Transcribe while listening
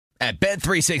At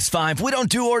Bet365, we don't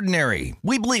do ordinary.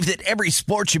 We believe that every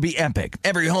sport should be epic.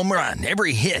 Every home run,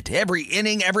 every hit, every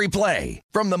inning, every play.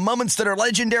 From the moments that are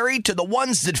legendary to the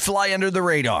ones that fly under the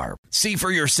radar. See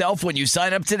for yourself when you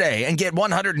sign up today and get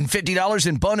 $150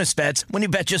 in bonus bets when you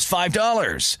bet just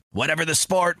 $5. Whatever the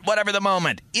sport, whatever the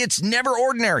moment, it's never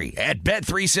ordinary at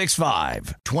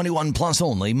Bet365. 21 plus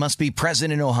only. Must be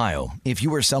present in Ohio. If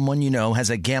you or someone you know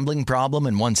has a gambling problem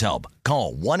and wants help,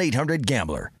 call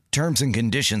 1-800-GAMBLER. Terms and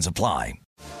conditions apply.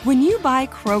 When you buy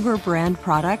Kroger brand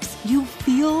products, you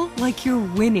feel like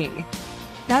you're winning.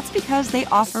 That's because they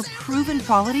offer proven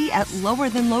quality at lower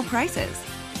than low prices.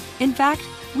 In fact,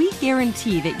 we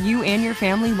guarantee that you and your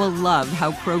family will love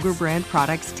how Kroger brand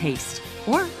products taste,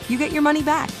 or you get your money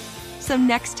back. So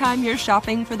next time you're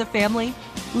shopping for the family,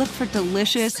 look for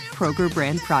delicious Kroger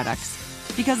brand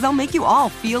products, because they'll make you all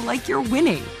feel like you're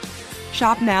winning.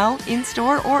 Shop now,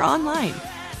 in-store, or online.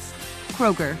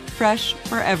 Kroger, fresh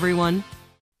for everyone.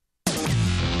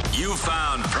 You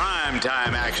found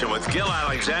primetime action with Gil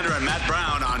Alexander and Matt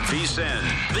Brown on VSiN,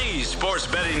 the Sports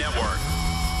Betting Network.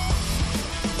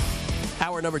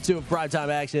 Hour number 2 of primetime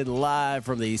action, live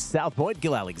from the South Point.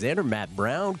 Gil Alexander, Matt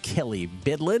Brown, Kelly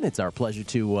Bidlin. It's our pleasure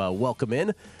to welcome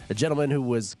in a gentleman who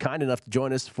was kind enough to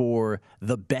join us for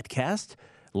the BetCast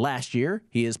last year.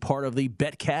 He is part of the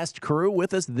BetCast crew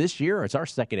with us this year. It's our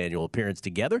second annual appearance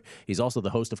together. He's also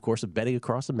the host, of course, of Betting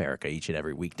Across America each and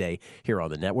every weekday here on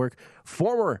the network.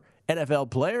 Former NFL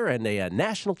player and a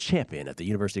national champion at the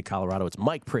University of Colorado. It's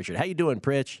Mike Pritchard. How you doing,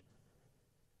 Pritch?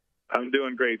 I'm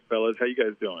doing great, fellas. How you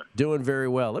guys doing? Doing very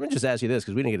well. Let me just ask you this,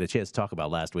 because we didn't get a chance to talk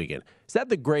about last weekend. Is that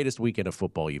the greatest weekend of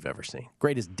football you've ever seen?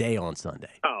 Greatest day on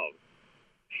Sunday? Oh,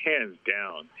 hands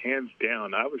down. Hands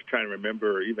down. I was trying to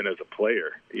remember, even as a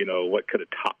player, what could have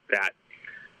topped that.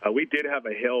 We did have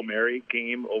a Hail Mary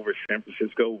game over San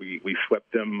Francisco. We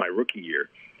swept them my rookie year.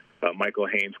 Michael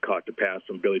Haynes caught the pass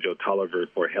from Billy Joe Tolliver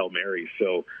for Hail Mary.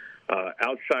 So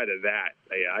outside of that,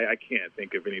 I can't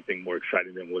think of anything more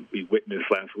exciting than what we witnessed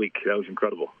last week. That was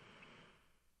incredible.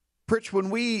 Pritch, when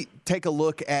we take a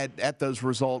look at those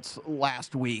results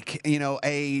last week,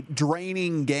 a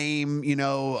draining game,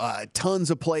 tons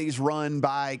of plays run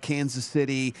by Kansas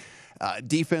City.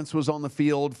 Defense was on the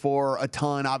field for a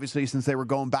ton, obviously, since they were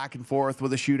going back and forth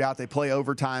with a shootout. They play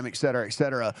overtime, et cetera, et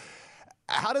cetera.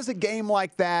 How does a game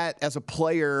like that as a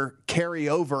player carry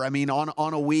over? I mean,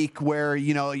 on a week where,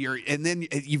 and then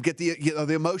you get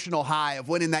the emotional high of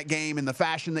winning that game in the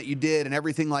fashion that you did and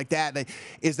everything like that.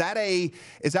 Is that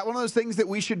one of those things that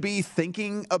we should be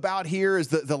thinking about here? Is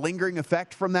the lingering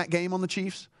effect from that game on the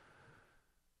Chiefs?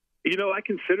 I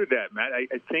consider that, Matt. I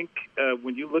think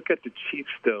when you look at the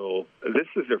Chiefs, though, this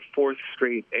is their 4th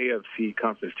straight AFC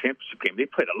Conference Championship game. They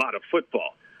played a lot of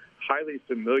football, highly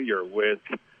familiar with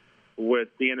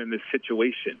being in this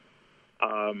situation.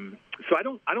 So I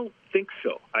don't think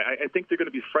so. I think they're going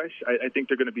to be fresh. I think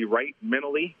they're going to be right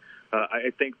mentally.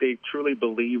 I think they truly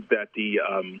believe that the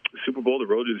Super Bowl, the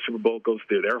road to the Super Bowl, goes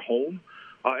to their home.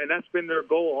 And that's been their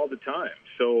goal all the time.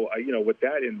 So, with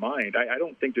that in mind, I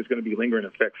don't think there's going to be lingering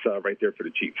effects right there for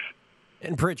the Chiefs.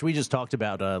 And, Pritch, we just talked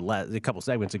about a couple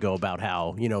segments ago about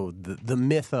how, the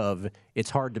myth of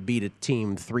it's hard to beat a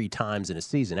team 3 times in a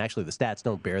season. Actually, the stats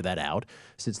don't bear that out.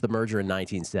 Since the merger in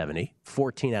 1970,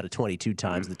 14 out of 22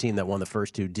 times, the team that won the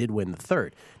first 2 did win the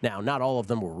third. Now, not all of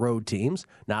them were road teams.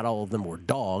 Not all of them were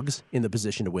dogs in the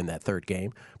position to win that third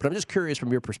game. But I'm just curious,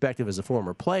 from your perspective as a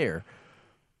former player,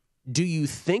 do you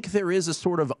think there is a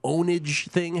sort of ownage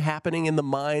thing happening in the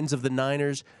minds of the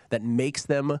Niners that makes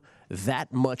them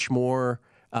that much more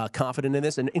confident in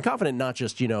this? And confident not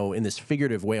just, in this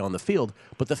figurative way on the field,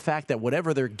 but the fact that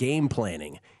whatever they're game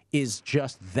planning is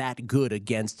just that good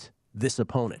against this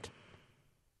opponent.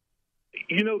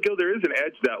 Gil, there is an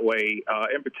edge that way,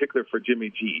 in particular for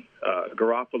Jimmy G.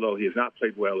 Garoppolo, he has not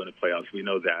played well in the playoffs. We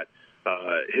know that.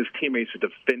 His teammates are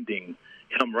defending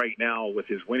him right now with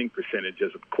his winning percentage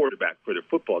as a quarterback for their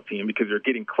football team because they're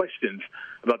getting questions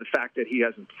about the fact that he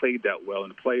hasn't played that well in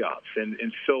the playoffs. And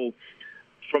so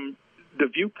from the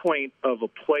viewpoint of a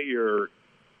player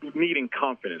needing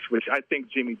confidence, which I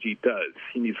think Jimmy G does,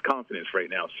 he needs confidence right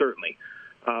now, certainly.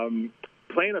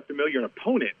 Playing a familiar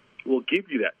opponent will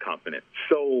give you that confidence.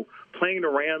 So playing the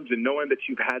Rams and knowing that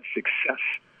you've had success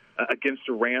against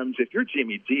the Rams, if you're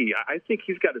Jimmy G, I think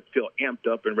he's got to feel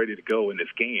amped up and ready to go in this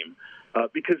game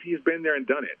because he's been there and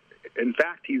done it. In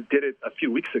fact, he did it a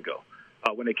few weeks ago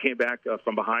when they came back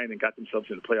from behind and got themselves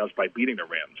in the playoffs by beating the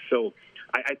Rams. So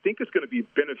I think it's going to be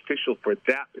beneficial for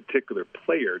that particular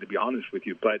player, to be honest with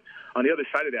you. But on the other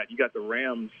side of that, you got the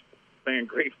Rams playing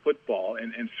great football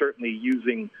and certainly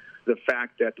using the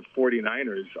fact that the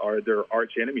 49ers are their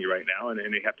arch enemy right now, and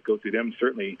they have to go through them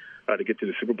certainly to get to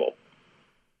the Super Bowl.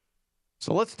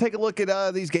 So let's take a look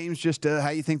at these games, just how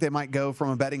you think they might go from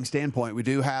a betting standpoint. We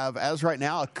do have, as right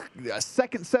now, a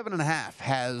second 7.5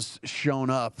 has shown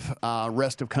up.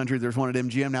 Rest of country, there's one at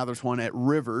MGM. Now there's one at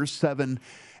Rivers, 7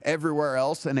 everywhere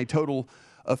else, and a total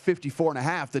of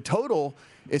 54.5. The total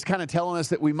is kind of telling us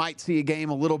that we might see a game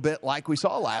a little bit like we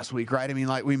saw last week, right? I mean,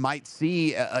 like we might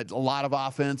see a lot of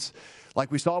offense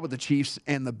like we saw with the Chiefs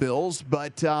and the Bills.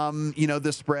 But,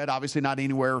 this spread obviously not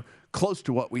anywhere close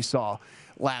to what we saw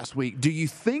last week. Do you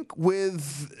think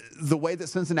with the way that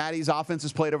Cincinnati's offense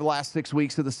has played over the last 6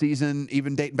 weeks of the season,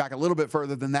 even dating back a little bit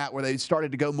further than that, where they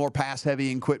started to go more pass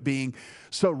heavy and quit being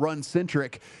so run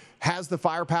centric, has the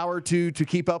firepower to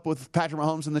keep up with Patrick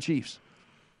Mahomes and the Chiefs?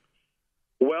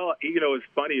 Well, it's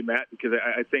funny, Matt, because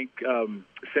I think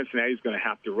Cincinnati's going to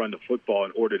have to run the football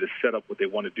in order to set up what they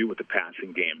want to do with the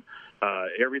passing game.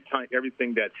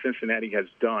 Everything that Cincinnati has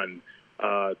done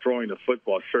throwing the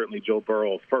football, certainly Joe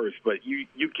Burrow first, but you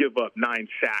give up 9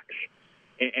 sacks,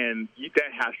 and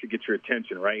that has to get your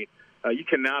attention, right? You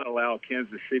cannot allow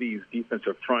Kansas City's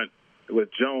defensive front with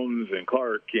Jones and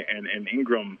Clark and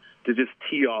Ingram to just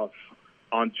tee off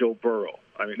on Joe Burrow.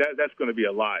 I mean, that's going to be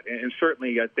a lot. And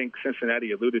certainly I think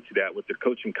Cincinnati alluded to that with their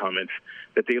coaching comments,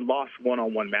 that they lost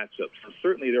one-on-one matchups. So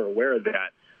certainly they're aware of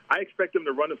that. I expect them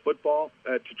to run the football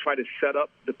to try to set up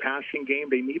the passing game.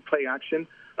 They need play action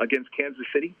against Kansas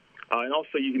City. And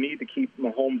also you need to keep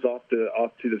Mahomes off to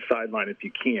the sideline if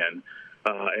you can.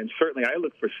 And certainly I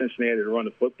look for Cincinnati to run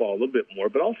the football a little bit more,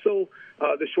 but also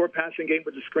the short passing game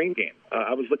with the screen game.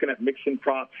 I was looking at mixing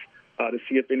props to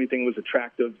see if anything was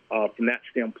attractive from that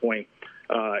standpoint,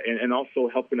 and also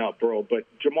helping out Burrow. But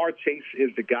Jamar Chase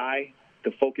is the guy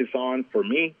to focus on for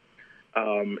me.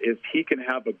 If he can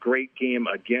have a great game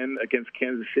again against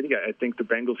Kansas City, I think the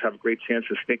Bengals have a great chance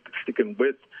of sticking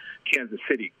with Kansas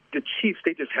City. The Chiefs,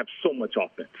 they just have so much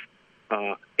offense.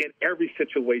 And every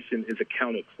situation is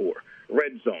accounted for.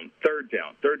 Red zone, third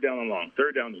down and long,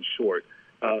 third down and short.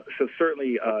 So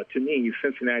certainly, to me,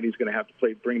 Cincinnati is going to have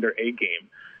to bring their A game,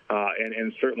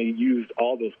 and certainly use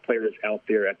all those players out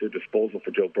there at their disposal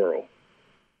for Joe Burrow.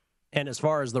 And as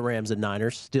far as the Rams and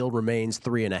Niners, still remains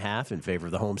 3.5 in favor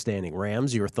of the homestanding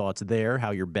Rams. Your thoughts there,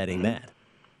 how you're betting that?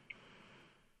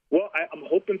 Well, I'm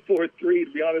hoping for a 3,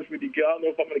 to be honest with you. I don't know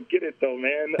if I'm going to get it, though,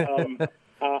 man.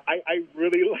 I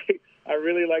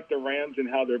really like the Rams and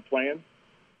how they're playing.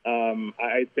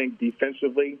 I think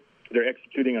defensively they're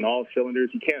executing on all cylinders.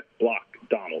 You can't block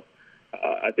Donald.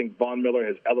 I think Von Miller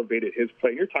has elevated his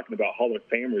play. You're talking about Hall of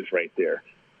Famers right there.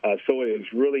 So it is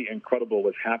really incredible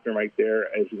what's happening right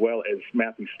there, as well as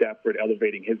Matthew Stafford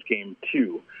elevating his game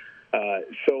too.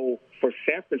 So for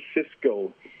San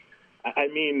Francisco, I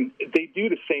mean, they do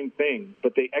the same thing,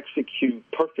 but they execute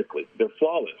perfectly. They're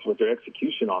flawless with their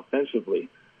execution offensively.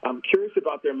 I'm curious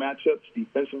about their matchups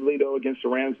defensively, though, against the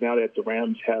Rams, now that the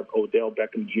Rams have Odell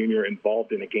Beckham Jr.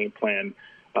 involved in the game plan,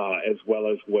 as well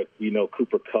as what we know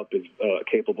Cooper Kupp is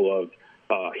capable of.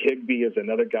 Higbee is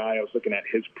another guy. I was looking at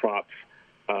his props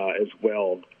as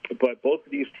well. But both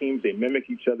of these teams, they mimic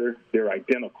each other. They're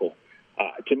identical.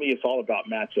 To me, it's all about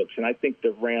matchups, and I think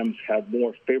the Rams have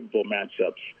more favorable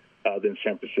matchups than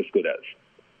San Francisco does.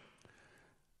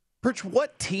 Pritch,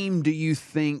 what team do you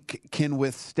think can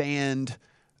withstand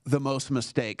the most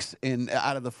mistakes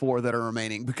out of the 4 that are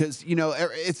remaining? Because,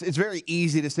 it's very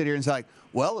easy to sit here and say, like,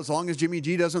 well, as long as Jimmy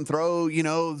G doesn't throw,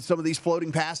 some of these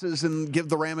floating passes and give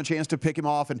the Ram a chance to pick him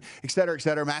off, and et cetera, et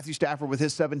cetera. Matthew Stafford with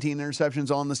his 17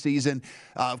 interceptions on the season.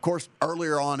 Of course,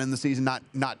 earlier on in the season,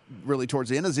 not really towards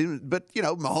the end of the season, but,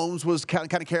 Mahomes was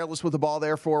kind of careless with the ball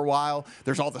there for a while.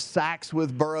 There's all the sacks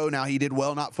with Burrow. Now, he did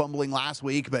well not fumbling last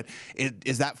week, but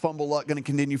is that fumble luck going to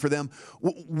continue for them?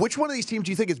 Which one of these teams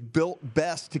do you think is built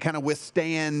best to kind of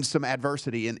withstand some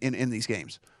adversity in these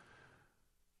games?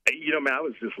 Man, I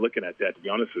was just looking at that, to be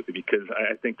honest with you, because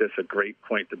I think that's a great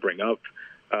point to bring up.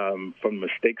 From a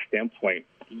mistake standpoint,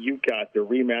 you got the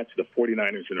rematch of the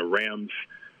 49ers and the Rams.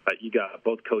 You got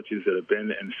both coaches that have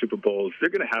been in Super Bowls.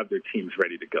 They're going to have their teams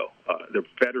ready to go. They're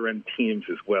veteran teams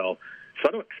as well. So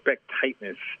I don't expect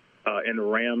tightness in the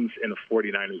Rams and the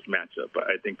 49ers matchup.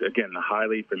 I think, again, they're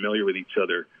highly familiar with each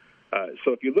other.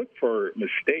 So if you look for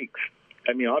mistakes,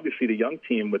 I mean, obviously the young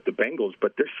team with the Bengals,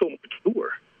 but they're so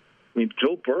mature. I mean,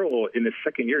 Joe Burrow, in his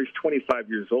second year, he's 25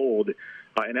 years old,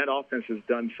 and that offense has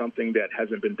done something that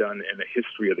hasn't been done in the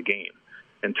history of the game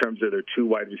in terms of their 2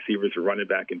 wide receivers, a running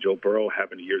back, and Joe Burrow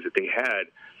having the years that they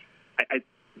had.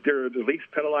 They're the least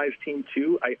penalized team,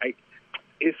 too.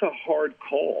 It's a hard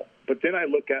call, but then I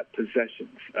look at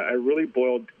possessions. I really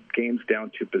boiled games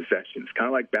down to possessions, kind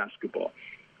of like basketball.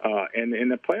 And in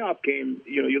the playoff game,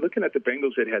 you're looking at the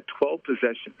Bengals that had 12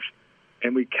 possessions,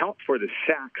 and we count for the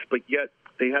sacks, but yet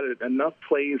they had enough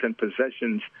plays and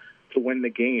possessions to win the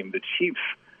game. The Chiefs,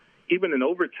 even in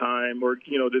overtime or,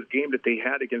 this game that they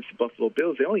had against the Buffalo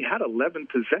Bills, they only had 11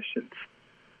 possessions,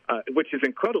 which is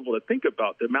incredible to think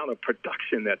about the amount of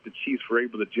production that the Chiefs were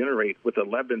able to generate with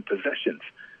 11 possessions.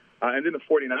 And then the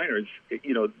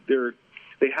 49ers,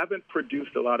 they haven't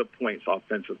produced a lot of points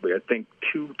offensively. I think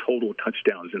 2 total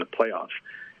touchdowns in the playoffs.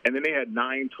 And then they had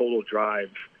 9 total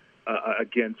drives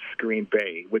against Green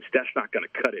Bay, which that's not going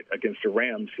to cut it against the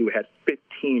Rams, who had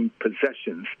 15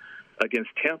 possessions against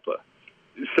Tampa.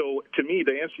 So, to me,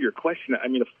 to answer your question,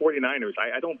 the 49ers,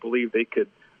 I don't believe they could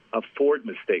afford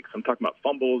mistakes. I'm talking about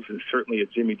fumbles and certainly a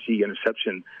Jimmy G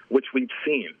interception, which we've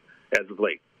seen as of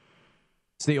late.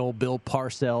 It's the old Bill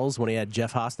Parcells when he had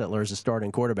Jeff Hostetler as a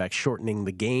starting quarterback, shortening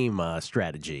the game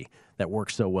strategy that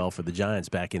worked so well for the Giants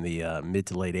back in the mid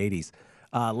to late 80s.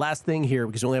 Last thing here,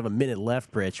 because we only have a minute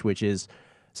left, Rich, which is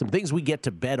some things we get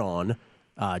to bet on.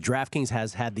 DraftKings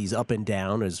has had these up and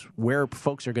down as where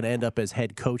folks are going to end up as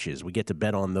head coaches. We get to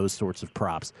bet on those sorts of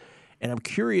props. And I'm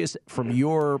curious, from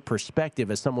your perspective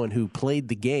as someone who played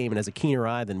the game and has a keener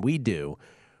eye than we do,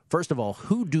 first of all,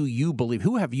 who do you believe,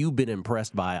 who have you been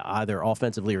impressed by either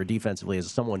offensively or defensively as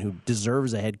someone who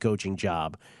deserves a head coaching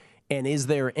job? And is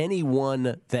there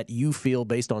anyone that you feel,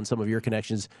 based on some of your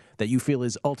connections, that you feel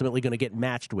is ultimately going to get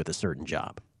matched with a certain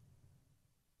job?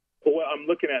 Well, I'm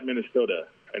looking at Minnesota,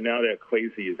 and now that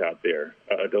Kwesi is out there,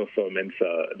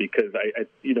 Adofo-Mensah, because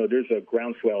there's a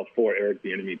groundswell for Eric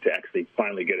Bieniemy to actually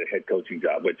finally get a head coaching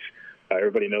job, which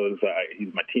everybody knows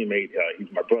he's my teammate, he's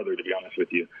my brother, to be honest with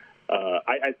you.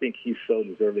 I think he's so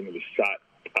deserving of a shot.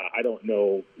 I don't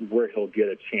know where he'll get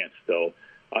a chance, though.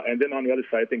 And then on the other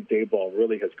side, I think Daboll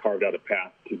really has carved out a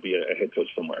path to be a head coach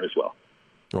somewhere as well.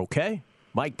 Okay.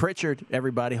 Mike Pritchard,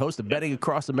 everybody, host of Betting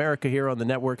Across America here on the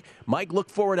network. Mike, look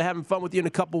forward to having fun with you in a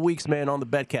couple weeks, man, on the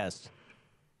BetCast.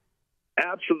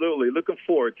 Absolutely. Looking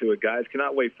forward to it, guys.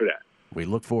 Cannot wait for that. We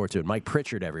look forward to it. Mike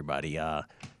Pritchard, everybody.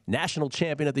 National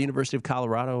champion at the University of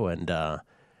Colorado and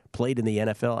played in the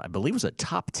NFL. I believe was a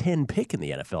top 10 pick in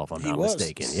the NFL, if I'm not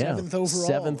mistaken. Seventh overall.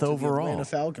 Seventh overall. The Atlanta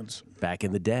Falcons. Back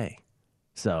in the day.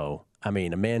 So, a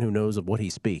man who knows of what he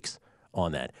speaks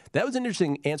on that. That was an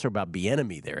interesting answer about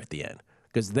Bieniemy there at the end.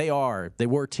 Because they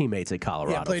were teammates at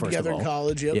Colorado. Yeah, played together in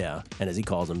college. Yep. Yeah, and as he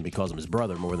calls him his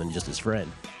brother more than just his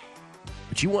friend.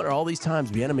 But you wonder all these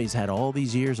times, Bieniemy's had all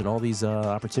these years and all these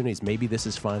opportunities. Maybe this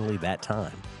is finally that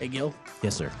time. Hey, Gil.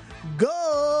 Yes, sir.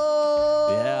 Go!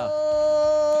 Yeah.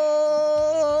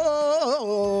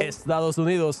 Estados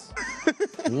Unidos.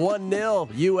 1-0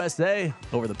 USA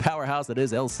over the powerhouse that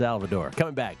is El Salvador.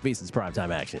 Coming back, VSiN's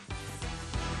primetime action.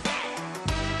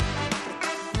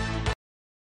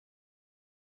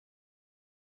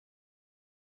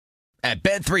 At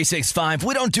Bet365,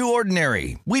 we don't do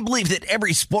ordinary. We believe that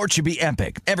every sport should be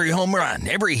epic. Every home run,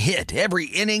 every hit, every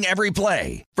inning, every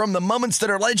play. From the moments that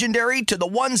are legendary to the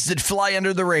ones that fly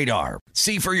under the radar.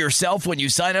 See for yourself when you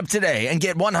sign up today and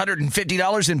get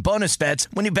 $150 in bonus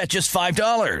bets when you bet just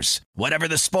 $5. Whatever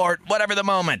the sport, whatever the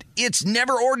moment, it's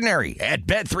never ordinary at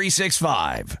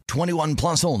Bet365. 21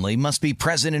 plus only. Must be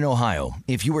present in Ohio.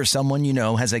 If you or someone you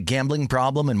know has a gambling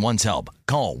problem and wants help,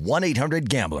 call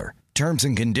 1-800-GAMBLER. Terms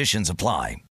and conditions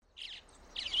apply.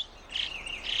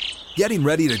 Getting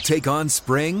ready to take on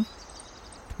spring?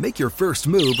 Make your first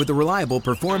move with the reliable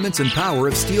performance and power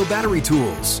of Steel battery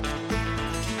tools.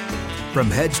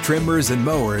 From hedge trimmers and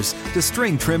mowers to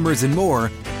string trimmers and more,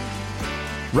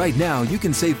 right now you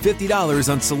can save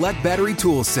 $50 on select battery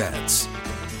tool sets.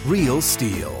 Real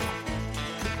Steel.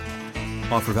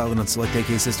 Offer valid on select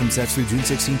AK system sets through June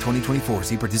 16, 2024.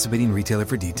 See participating retailer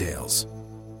for details.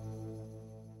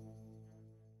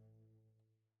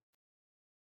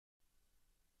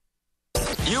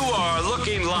 You are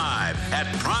looking live at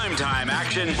Primetime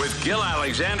Action with Gil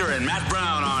Alexander and Matt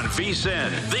Brown on VSiN,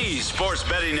 the Sports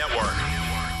Betting Network.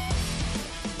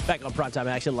 Back on Primetime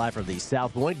Action, live from the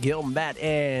South Point. Gil, Matt,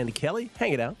 and Kelly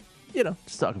hanging out.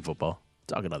 Just talking football,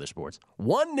 talking other sports.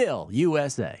 1-0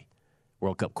 USA.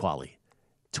 World Cup quali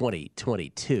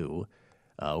 2022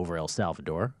 over El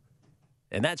Salvador.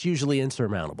 And that's usually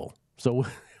insurmountable. So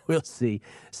we'll see.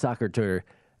 Soccer Twitter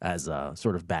has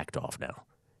sort of backed off now.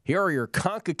 Here are your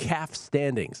CONCACAF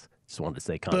standings. Just wanted to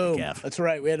say CONCACAF. Boom. That's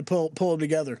right. We had to pull them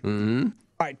together. Mm-hmm. All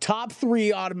right. Top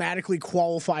 3 automatically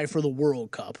qualify for the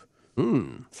World Cup.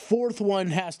 Fourth one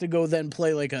has to go then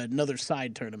play like another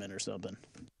side tournament or something.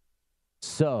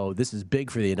 So this is big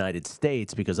for the United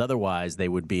States because otherwise they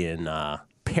would be in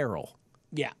peril.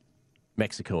 Yeah.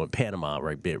 Mexico and Panama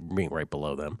being right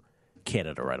below them.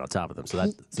 Canada right on top of them. So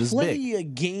this is big. Plenty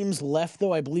of games left,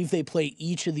 though. I believe they play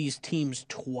each of these teams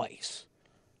twice.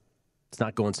 It's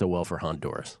not going so well for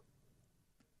Honduras.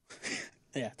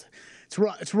 Yeah,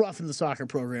 it's rough in the soccer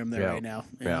program there right now.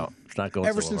 Yeah, it's not going.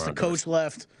 Ever so well since for the Honduras. coach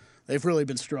left, they've really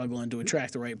been struggling to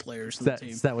attract the right players to the team.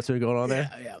 Is that what's been going on there?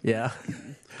 Yeah.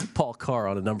 Paul Carr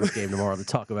on a numbers game tomorrow to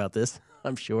talk about this,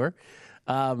 I'm sure.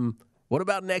 What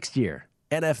about next year?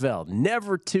 NFL,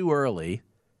 never too early.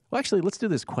 Well, actually, let's do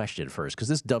this question first because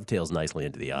this dovetails nicely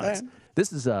into the odds. Right.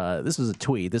 This is a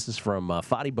tweet. This is from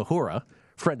Fadi Bahura,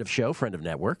 friend of show, friend of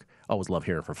network. Always love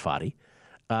hearing from Fadi.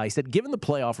 He said, given the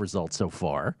playoff results so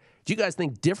far, do you guys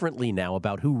think differently now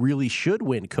about who really should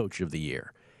win Coach of the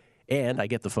Year? And I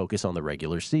get the focus on the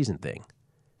regular season thing.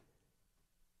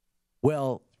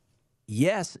 Well,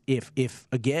 yes, if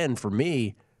again, for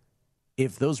me,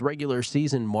 if those regular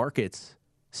season markets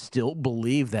still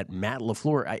believe that Matt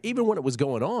LaFleur, even when it was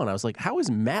going on, I was like, how is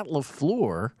Matt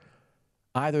LaFleur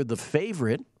either the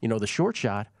favorite, the short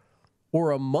shot,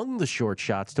 or among the short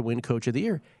shots to win Coach of the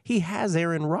Year? He has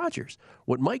Aaron Rodgers.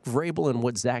 What Mike Vrabel and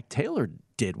what Zach Taylor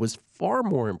did was far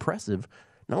more impressive,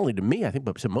 not only to me, I think,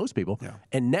 but to most people. Yeah.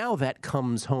 And now that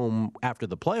comes home after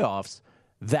the playoffs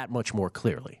that much more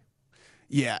clearly.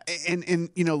 Yeah, and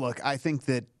look, I think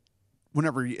that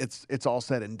whenever it's all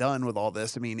said and done with all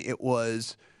this, I mean,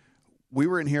 we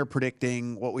were in here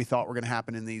predicting what we thought were going to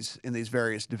happen in these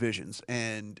various divisions,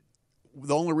 and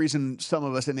the only reason some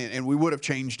of us, and we would have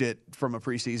changed it from a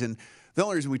preseason, the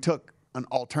only reason we took an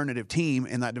alternative team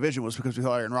in that division was because we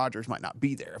thought Aaron Rodgers might not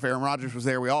be there. If Aaron Rodgers was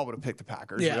there, we all would have picked the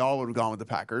Packers. Yeah. We all would have gone with the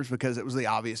Packers because it was the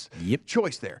obvious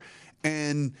choice there.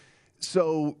 And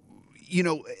so,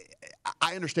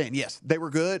 I understand. Yes, they were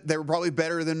good. They were probably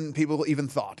better than people even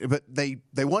thought. But they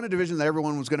won a division that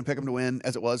everyone was going to pick them to win,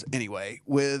 as it was anyway,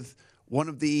 with one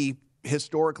of the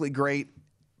historically great,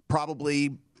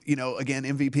 probably, again,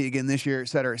 MVP again this year, et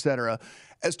cetera,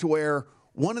 as to where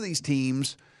one of these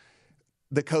teams,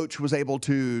 the coach was able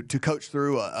to coach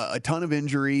through a ton of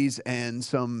injuries and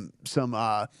some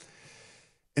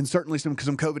and certainly some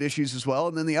COVID issues as well.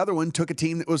 And then the other one took a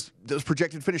team that was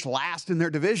projected to finish last in their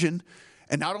division,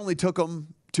 and not only took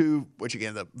them to, which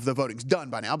again, the voting's done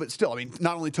by now, but still, I mean,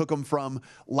 not only took them from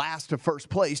last to first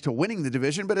place to winning the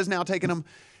division, but has now taken them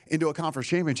into a conference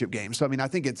championship game. So, I mean, I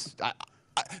think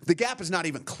the gap is not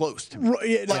even close to me. Right,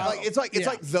 yeah, it's like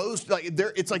those,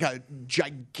 it's like a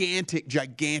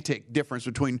gigantic difference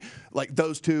between like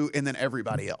those two and then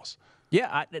everybody else.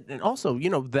 Yeah, and also,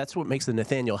 that's what makes the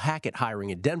Nathaniel Hackett hiring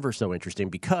in Denver so interesting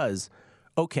because,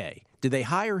 okay, did they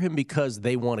hire him because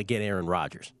they want to get Aaron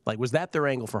Rodgers? Like, was that their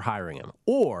angle for hiring him?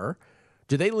 Or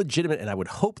do they and I would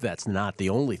hope that's not the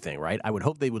only thing, right? I would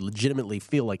hope they would legitimately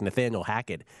feel like Nathaniel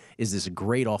Hackett is this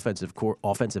great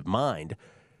offensive mind.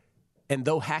 And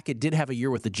though Hackett did have a year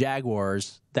with the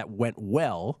Jaguars that went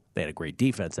well, they had a great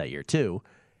defense that year too.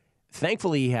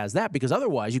 Thankfully, he has that because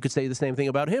otherwise you could say the same thing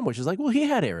about him, which is like, well, he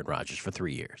had Aaron Rodgers for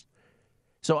 3 years.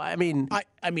 So I mean,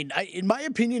 in my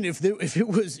opinion, if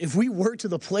we were to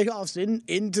the playoffs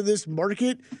into this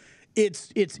market,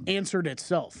 it's answered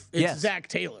itself. It's Zach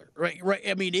Taylor, right?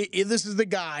 I mean, this is the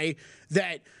guy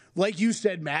that, like you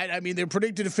said, Matt. I mean, they're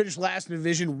predicted to finish last in the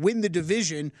division, win the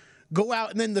division, go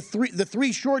out, and then the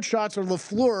three short shots are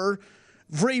LaFleur,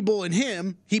 Vrabel, and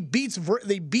him. They beats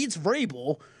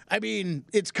Vrabel. I mean,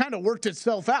 it's kind of worked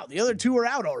itself out. The other two are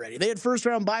out already. They had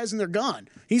first-round buys and they're gone.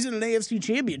 He's in an AFC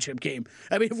championship game.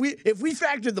 I mean, if we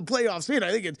factored the playoffs in,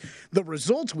 I think it's the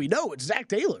results we know. It's Zach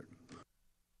Taylor.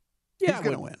 Yeah, he's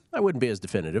going to win. I wouldn't be as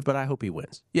definitive, but I hope he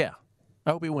wins. Yeah,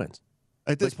 I hope he wins.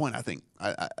 At this point, I think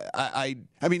I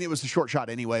mean, it was a short shot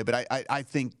anyway, but I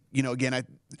think again,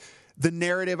 the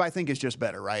narrative I think is just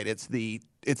better, right? It's the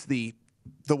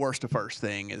worst to first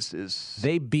thing is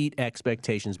they beat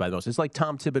expectations by the most. It's like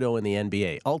Tom Thibodeau in the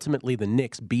NBA. Ultimately, the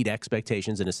Knicks beat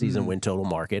expectations in a season win total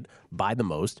market by the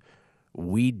most.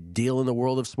 We deal in the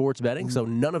world of sports betting, so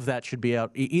none of that should be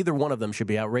out. Either one of them should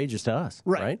be outrageous to us,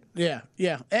 right? Yeah.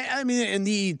 I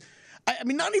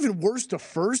mean, not even worst to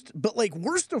first, but like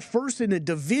worst to first in a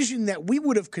division that we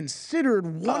would have considered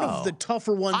one of the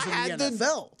tougher ones in the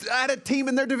NFL. I had a team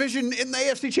in their division in the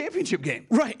AFC Championship game.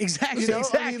 Right, exactly.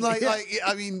 Exactly.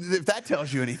 I mean, if that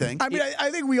tells you anything. I mean,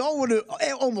 I think we all would have,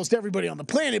 almost everybody on the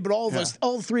planet, but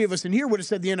all three of us in here would have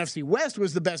said the NFC West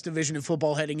was the best division in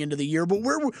football heading into the year. But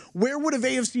where would have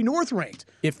AFC North ranked?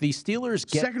 If the Steelers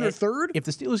get second or third? If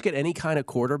the Steelers get any kind of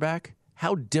quarterback,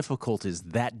 how difficult is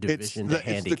that division to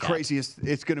handicap? It's the craziest.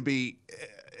 It's going to be,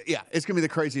 it's going to be the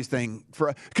craziest thing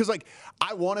because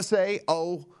I want to say,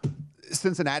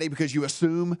 Cincinnati, because you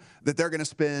assume that they're going to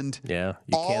spend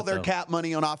all their cap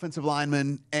money on offensive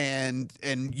linemen and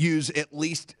use at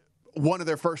least one of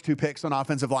their first 2 picks on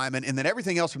offensive linemen, and then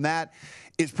everything else from that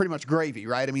is pretty much gravy,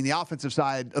 right? I mean, the offensive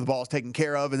side of the ball is taken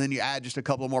care of, and then you add just a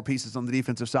couple more pieces on the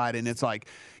defensive side, and it's like,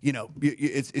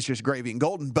 it's just gravy and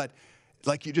golden. But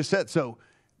like you just said, so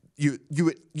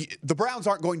the Browns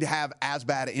aren't going to have as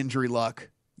bad injury luck,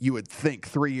 you would think,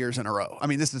 3 years in a row. I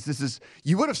mean, this is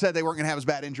you would have said they weren't going to have as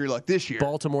bad injury luck this year.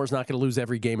 Baltimore's not going to lose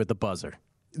every game at the buzzer.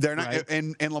 They're not, right?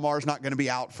 and Lamar's not going to be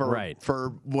out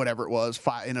for whatever it was.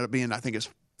 Ended up being, I think it's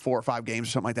 4 or 5 games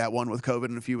or something like that. 1 with COVID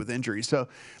and a few with injuries. So,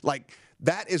 like,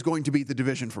 that is going to be the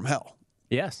division from hell.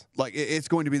 Yes, like it's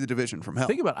going to be the division from hell.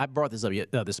 Think about. I brought this up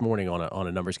this morning on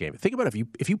a numbers game. Think about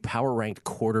if you power ranked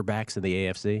quarterbacks in the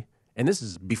AFC, and this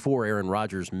is before Aaron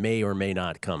Rodgers may or may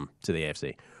not come to the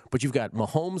AFC. But you've got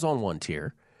Mahomes on one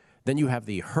tier, then you have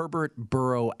the Herbert,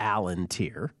 Burrow, Allen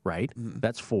tier, right? Mm-hmm.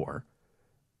 That's 4.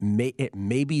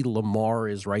 Maybe Lamar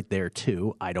is right there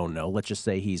too. I don't know. Let's just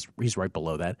say he's right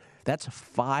below that. That's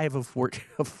 5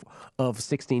 of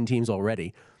 16 teams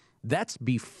already. That's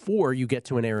before you get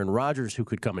to an Aaron Rodgers who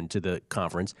could come into the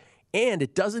conference, and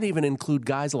it doesn't even include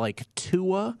guys like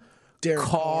Tua, Derek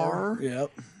Carr,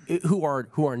 who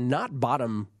are not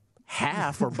bottom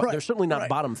half, or they're certainly not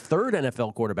bottom third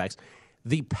NFL quarterbacks.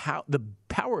 The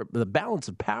balance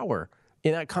of power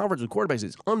in that conference with quarterbacks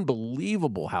is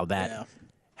unbelievable. How that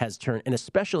has turned, and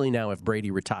especially now if Brady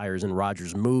retires and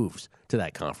Rodgers moves to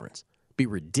that conference, be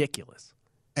ridiculous.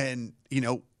 And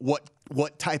what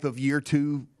type of year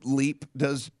 2 leap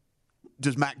does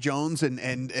Mac Jones and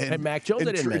Mac Jones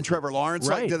and Trevor Lawrence,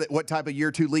 right? What type of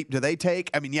year 2 leap do they take?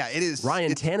 I mean, it is.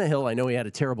 Ryan Tannehill, I know he had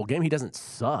a terrible game. He doesn't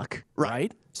suck,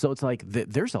 right? So it's like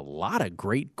there's a lot of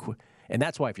great, and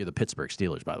that's why if you're the Pittsburgh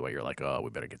Steelers, by the way, you're like, oh, we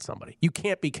better get somebody. You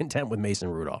can't be content with Mason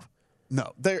Rudolph.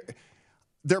 No,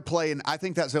 they're playing. I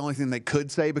think that's the only thing they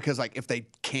could say, because like if they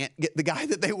can't get the guy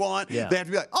that they want, they have to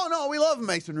be like, oh no, we love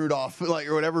Mason Rudolph,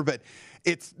 or whatever. But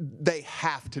they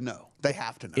have to know. They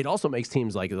have to know. It also makes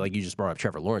teams like you just brought up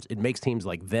Trevor Lawrence. It makes teams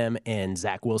like them and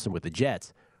Zach Wilson with the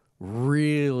Jets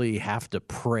really have to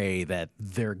pray that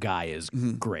their guy is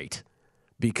great,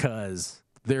 because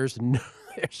there's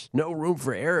no room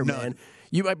for error, man.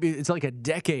 It's like a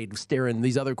decade staring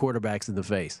these other quarterbacks in the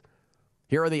face.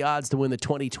 Here are the odds to win the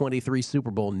 2023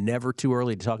 Super Bowl. Never too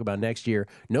early to talk about next year.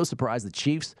 No surprise, the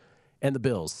Chiefs and the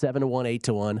Bills, 7-1,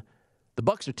 8-1. The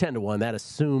Bucs are 10-1. That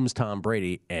assumes Tom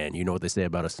Brady, and you know what they say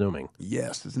about assuming.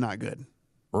 Yes, it's not good.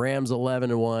 Rams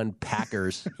 11-1.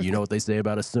 Packers, you know what they say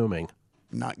about assuming.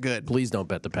 Not good. Please don't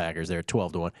bet the Packers. They're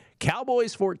 12-1.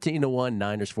 Cowboys 14-1.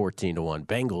 Niners 14-1.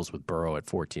 Bengals with Burrow at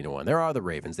 14-1. There are the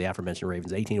Ravens, the aforementioned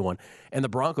Ravens, 18-1, and the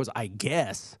Broncos, I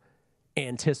guess,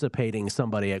 anticipating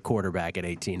somebody at quarterback at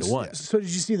 18-1. So did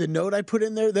you see the note I put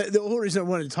in there? The whole reason I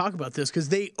wanted to talk about this, because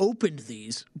they opened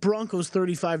these Broncos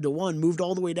 35-1, moved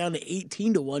all the way down to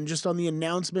 18-1 just on the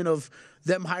announcement of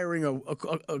them hiring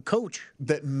a coach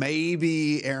that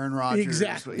maybe Aaron Rodgers.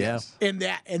 Exactly. Yes. And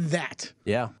that.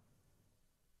 Yeah.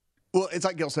 Well, it's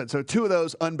like Gil said. So 2 of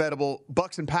those unbettable,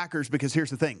 Bucs and Packers, because here's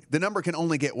the thing. The number can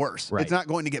only get worse. Right. It's not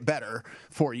going to get better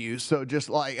for you. So just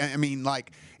like,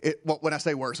 when I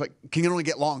say worse, like, can only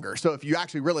get longer. So if you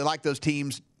actually really like those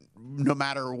teams, no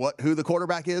matter who the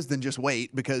quarterback is, then just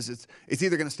wait, because it's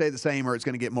either going to stay the same or it's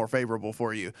going to get more favorable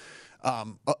for you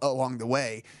along the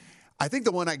way. I think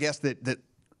the one, I guess, that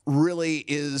really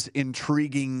is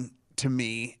intriguing to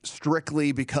me,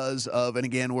 strictly because of, and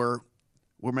again, we're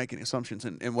making assumptions,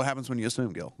 and what happens when you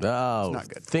assume, Gil? Oh, it's not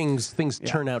good. Things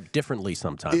turn out differently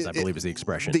sometimes, I believe is the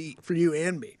expression. For you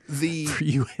and me. For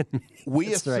you and me.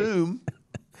 We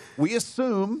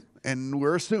assume, and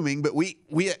we're assuming, but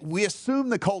we assume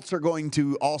the Colts are going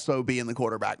to also be in the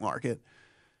quarterback market.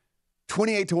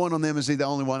 28-1 on them is the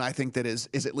only one I think that is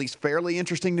at least fairly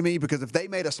interesting to me, because if they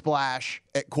made a splash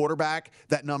at quarterback,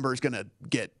 that number is going to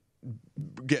get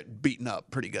beaten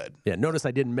up pretty good. Yeah, notice I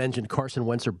didn't mention Carson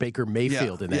Wentz or Baker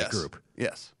Mayfield in that group.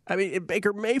 Yes. I mean,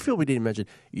 Baker Mayfield we didn't mention.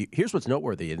 Here's what's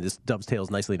noteworthy, and this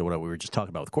dovetails nicely into what we were just talking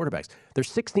about with quarterbacks.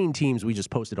 There's 16 teams we just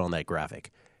posted on that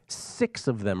graphic. 6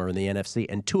 of them are in the NFC,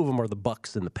 and 2 of them are the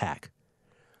Bucs and the Pack.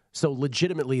 So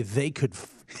legitimately, they could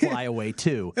fly away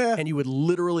too, and you would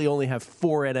literally only have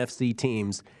 4 NFC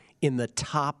teams in the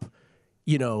top,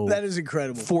 that is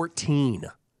incredible. 14.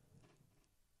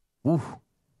 Ooh.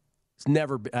 It's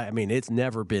never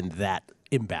been that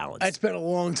imbalanced. It's been a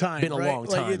long time. Been a long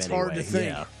time. Like, it's hard to think.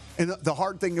 Yeah. And the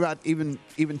hard thing about even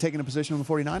taking a position on the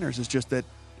 49ers is just that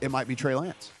it might be Trey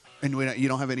Lance, and you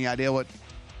don't have any idea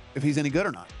if he's any good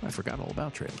or not. I forgot all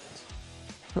about Trey Lance.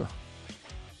 Huh.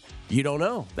 You don't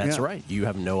know. That's right. You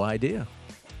have no idea.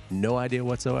 No idea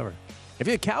whatsoever. If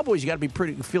you're the Cowboys, you got to be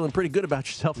feeling pretty good about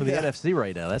yourself in the NFC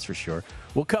right now. That's for sure.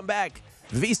 We'll come back.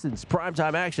 VSiN's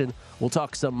primetime action. We'll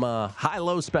talk some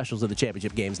high-low specials of the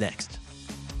championship games next.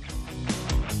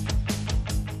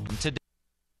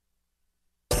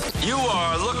 You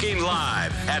are looking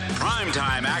live at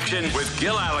primetime action with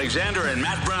Gil Alexander and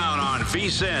Matt Brown on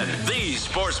VSiN, the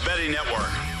Sports Betting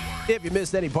Network. If you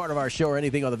missed any part of our show or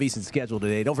anything on the VSiN schedule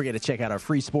today, don't forget to check out our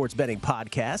free sports betting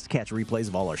podcast. Catch replays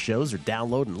of all our shows or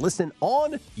download and listen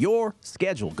on your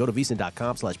schedule. Go to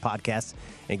VSiN.com/podcasts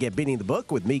and get Beating the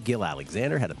Book with me, Gil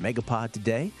Alexander. Had a Megapod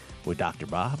today with Dr.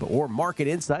 Bob, or Market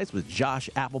Insights with Josh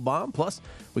Applebaum. Plus,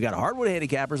 we got Hardwood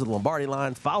Handicappers of the Lombardi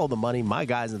Line, Follow the Money, My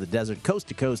Guys in the Desert, Coast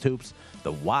to Coast Hoops,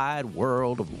 The Wide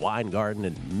World of Wine Garden,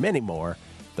 and many more.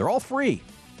 They're all free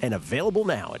and available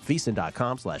now at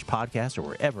VSiN.com/podcast or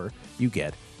wherever you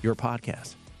get your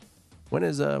podcast.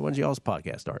 When's y'all's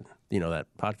podcast starting? You know that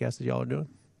podcast that y'all are doing?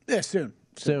 Yeah, soon.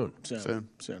 Soon.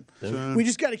 We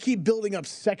just got to keep building up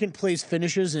second place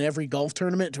finishes in every golf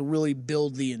tournament to really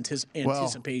build the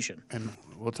anticipation. And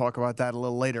we'll talk about that a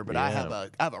little later, but I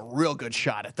have a real good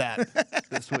shot at that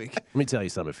this week. Let me tell you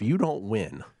something. If you don't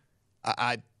win,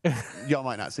 y'all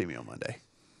might not see me on Monday.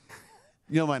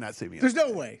 You might not see me. There's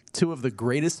no way. Two of the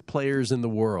greatest players in the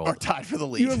world are tied for the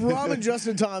lead. You have Rahm and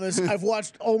Justin Thomas. I've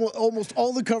watched almost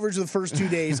all the coverage of the first 2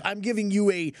 days. I'm giving you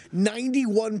a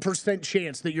 91%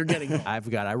 chance that you're getting home.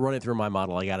 I run it through my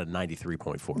model. I got a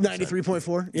 93.4.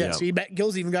 93.4? Yeah. See,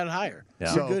 Gil's even got it higher.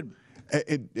 Yeah. So good.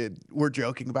 We're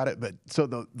joking about it, but so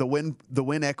the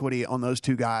win equity on those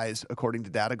two guys, according to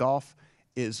Data Golf,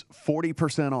 is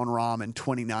 40% on Rahm and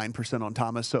 29% on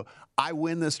Thomas. So I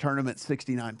win this tournament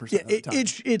 69% of the time.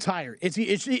 It's higher.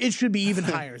 It should be even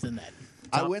higher than that.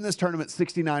 I win this tournament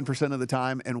 69% of the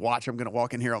time, and watch, I'm going to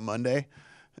walk in here on Monday,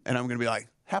 and I'm going to be like,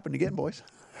 happened again, boys.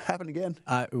 Happened again.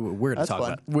 We're going to talk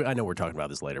about. I know we're talking about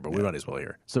this later, but we might as well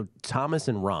hear. So Thomas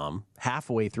and Rahm,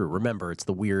 halfway through. Remember, it's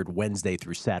the weird Wednesday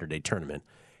through Saturday tournament.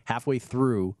 Halfway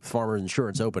through Farmers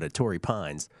Insurance Open at Torrey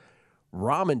Pines,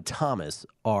 Rahm and Thomas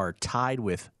are tied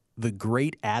with the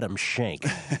great Adam Schenk,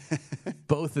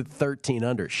 both at 13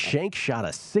 under. Schenk shot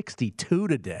a 62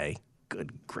 today.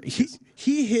 Good gracious.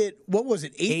 He hit, what was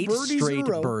it, 8 birdies straight in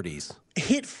a row? birdies.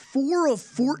 Hit 4 of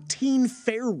 14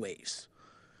 fairways.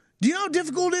 Do you know how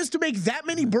difficult it is to make that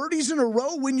many birdies in a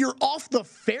row when you're off the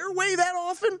fairway that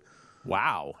often?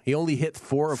 Wow. He only hit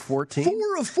 4 of 14?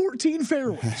 4 of 14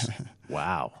 fairways.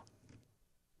 Wow.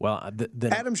 Well,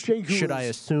 then Adam Schenk, should I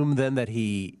assume then that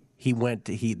he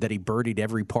birdied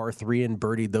every par 3 and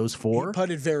birdied those 4? He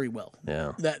putted very well.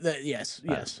 Yeah.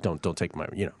 Yes. Don't take my,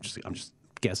 I'm just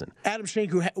guessing. Adam Schenk,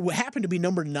 who happened to be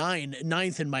number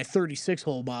ninth in my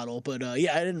 36-hole model, but I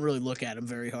didn't really look at him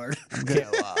very hard.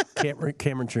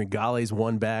 Cameron Tringale's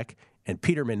 1 back, and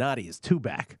Peter Minotti is 2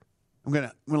 back. I'm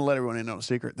gonna let everyone in on a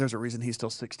secret. There's a reason he's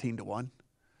still 16-1.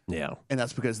 Yeah, and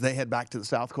that's because they head back to the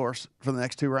South Course for the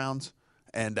next 2 rounds.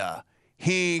 And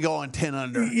he ain't going 10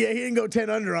 under. Yeah, he didn't go 10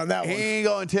 under on that one. He ain't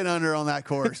going 10 under on that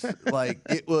course.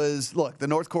 The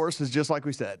North Course is just like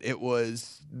we said. It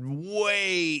was way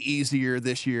easier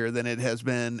this year than it has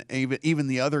been even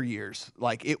the other years.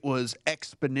 Like, it was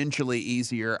exponentially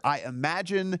easier. I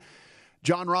imagine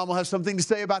John Rahm will have something to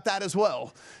say about that as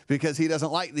well, because he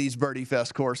doesn't like these birdie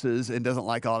fest courses and doesn't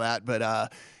like all that.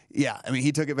 But, yeah, I mean,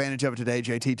 he took advantage of it today.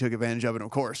 JT took advantage of it. And,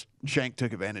 of course, Schenk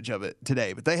took advantage of it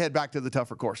today. But they head back to the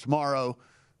tougher course tomorrow.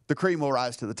 The cream will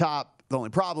rise to the top. The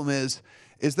only problem is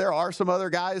there are some other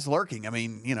guys lurking. I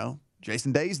mean,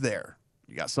 Jason Day's there.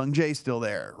 You got Sung Jae still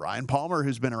there. Ryan Palmer,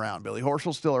 who's been around. Billy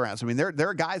Horschel's still around. So, I mean, there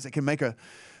are guys that can make a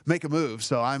move.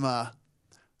 So I'm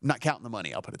not counting the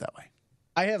money. I'll put it that way.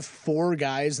 I have 4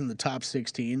 guys in the top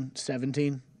 17.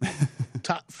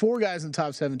 4 guys in the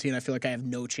top 17. I feel like I have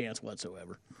no chance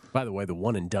whatsoever. By the way, the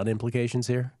one and done implications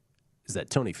here is that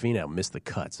Tony Finau missed the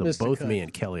cut. So both me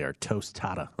and Kelly are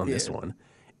toast-tata on this one.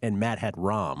 And Matt had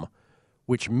Rahm,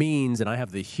 which means, and I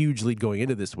have the huge lead going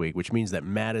into this week, which means that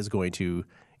Matt is going to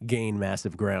gain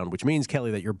massive ground, which means,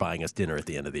 Kelly, that you're buying us dinner at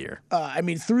the end of the year.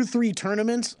 Through 3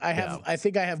 tournaments, I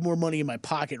think I have more money in my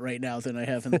pocket right now than I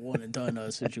have in the one and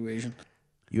done situation.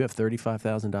 You have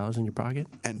 $35,000 in your pocket?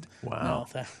 And wow.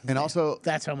 No, also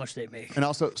that's how much they make. And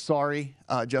also, sorry,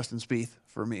 Justin Spieth,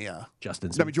 for me. Jordan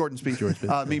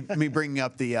Spieth. me bringing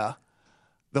up the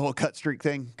whole cut streak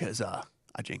thing, because I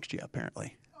jinxed you,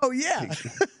 apparently. Oh, yeah.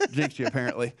 Jinxed you,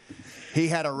 apparently. He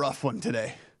had a rough one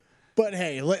today. But,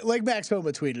 hey, like Max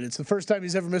Homa tweeted, it's the first time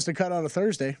he's ever missed a cut on a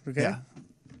Thursday. Okay? Yeah.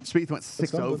 Spieth went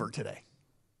 6 over today.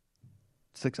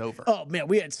 6 over. Oh, man,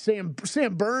 we had Sam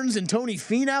Burns and Tony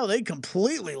Finau. They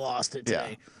completely lost it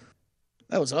today. Yeah.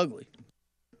 That was ugly.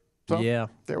 So, yeah.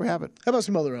 there we have it. How about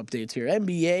some other updates here?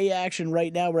 NBA action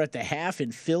right now. We're at the half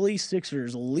in Philly.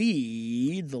 Sixers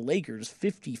lead the Lakers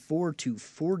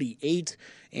 54-48.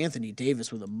 Anthony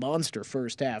Davis with a monster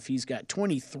first half. He's got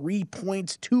 23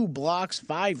 points, 2 blocks,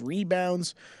 5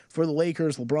 rebounds for the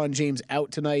Lakers. LeBron James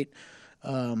out tonight.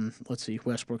 Let's see.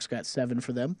 Westbrook's got 7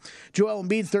 for them. Joel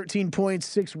Embiid, 13 points,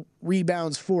 6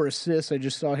 rebounds, 4 assists. I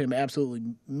just saw him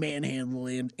absolutely manhandle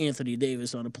Anthony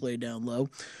Davis on a play down low.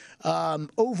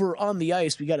 Over on the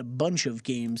ice, we got a bunch of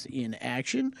games in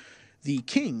action. The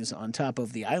Kings on top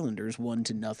of the Islanders,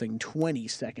 1-0. 20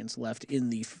 seconds left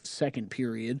in the second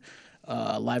period.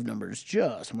 Live numbers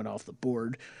just went off the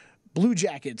board. Blue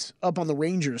Jackets up on the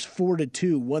Rangers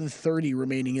 4-2, 1:30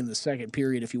 remaining in the second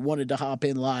period. If you wanted to hop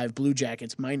in live, Blue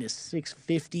Jackets minus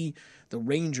 650. The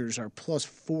Rangers are plus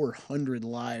 400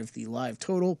 live. The live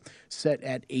total set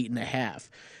at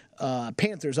 8.5.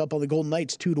 Panthers up on the Golden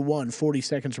Knights 2-1, 40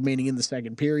 seconds remaining in the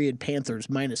second period. Panthers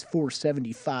minus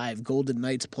 475. Golden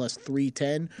Knights plus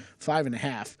 310,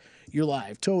 5.5. Your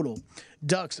live total.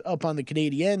 Ducks up on the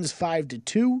Canadiens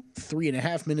 5-2,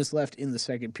 3.5 minutes left in the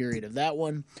second period of that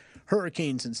one.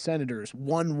 Hurricanes and Senators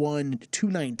 1-1,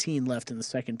 2:19 left in the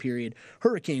second period.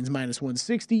 Hurricanes minus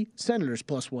 160, Senators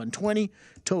plus 120.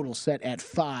 Total set at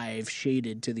 5,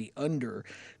 shaded to the under.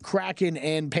 Kraken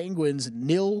and Penguins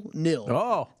 0-0.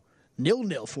 Oh.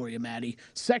 0-0 for you, Maddie.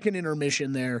 Second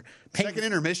intermission there. Second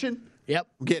intermission? Yep.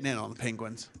 I'm getting in on the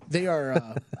Penguins. They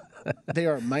are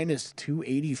minus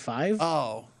 285.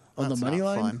 Oh. On the money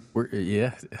line?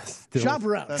 Shop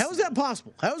around. How is that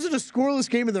possible? How is it a scoreless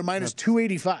game and they're minus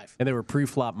 285? And they were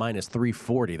pre-flop minus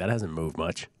 340. That hasn't moved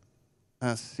much.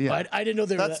 Yeah. I didn't know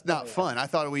they were That's not fun. I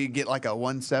thought we'd get like a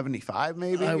 175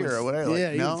 maybe or whatever. Yeah,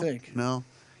 like, you no, would think. No.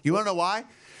 You want to know why?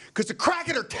 Because the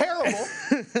Kraken are terrible,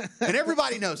 and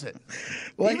everybody knows it.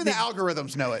 Even the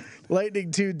algorithms know it.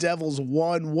 Lightning 2, Devils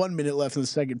 1. 1 minute left in the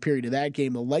second period of that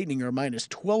game. The Lightning are minus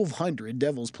 1,200.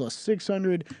 Devils plus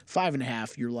 600.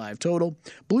 5.5 your live total.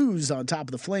 Blues on top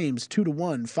of the Flames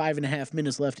 2-1. 5.5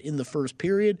 minutes left in the first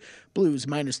period. Blues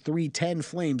minus 310.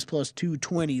 Flames plus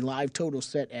 220. Live total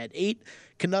set at 8.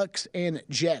 Canucks and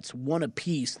Jets 1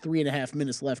 apiece. 3.5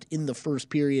 minutes left in the first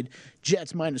period.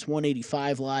 Jets minus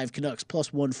 185 live. Canucks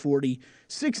plus 140.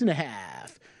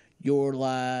 6.5 your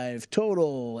live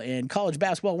total. And college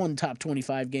basketball, one top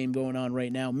 25 game going on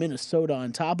right now. Minnesota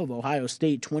on top of Ohio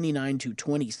State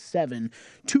 29-27.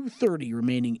 2:30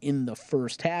 remaining in the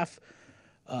first half.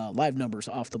 Live numbers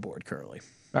off the board currently.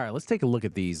 All right, let's take a look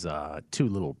at these two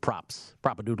little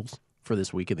propadoodles for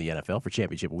this week in the NFL for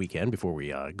championship weekend before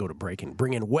we go to break and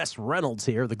bring in Wes Reynolds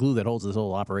here, the glue that holds this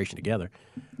whole operation together.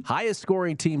 Highest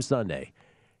scoring team Sunday.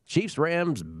 Chiefs,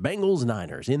 Rams, Bengals,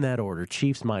 Niners. In that order,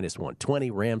 Chiefs minus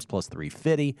 120, Rams plus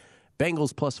 350,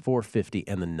 Bengals plus 450,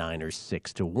 and the Niners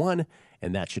 6-1.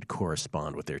 And that should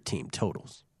correspond with their team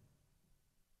totals.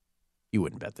 You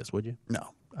wouldn't bet this, would you? No.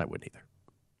 I wouldn't either.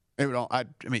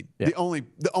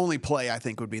 The only play I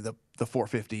think would be the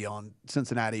 450 on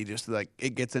Cincinnati. Just like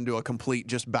it gets into a complete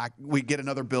just back. We get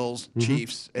another Bills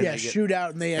Chiefs. And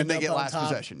shootout, and they get last top.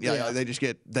 possession. Yeah,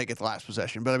 they get the last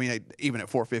possession. But I mean, even at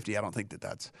 450, I don't think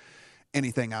that's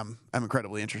anything I'm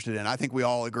incredibly interested in. I think we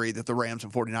all agree that the Rams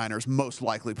and 49ers most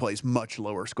likely plays much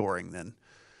lower scoring than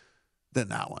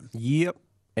that one. Yep.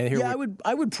 And here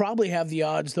I would probably have the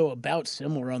odds though about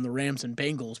similar on the Rams and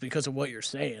Bengals because of what you're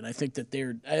saying. I think that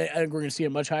I think we're going to see a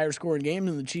much higher scoring game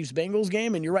than the Chiefs Bengals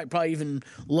game, and you're right, probably even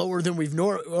lower than we've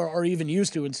or even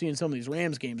used to in seeing some of these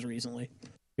Rams games recently.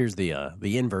 Here's the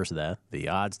inverse of that: the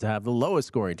odds to have the lowest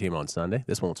scoring team on Sunday.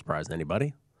 This won't surprise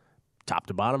anybody. Top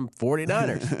to bottom,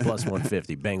 49ers plus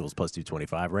 150, Bengals plus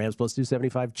 225, Rams plus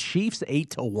 275, Chiefs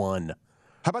 8-1.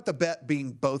 How about the bet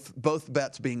being both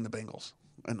bets being the Bengals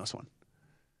in this one?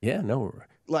 Yeah, no.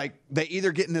 Like they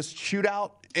either get in this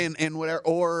shootout and whatever,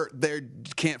 or they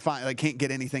can't get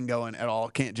anything going at all.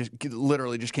 Can't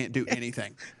do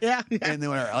anything. Yeah. And then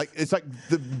whatever. Like it's like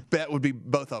the bet would be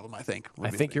both of them. I think.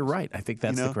 I think you're right. I think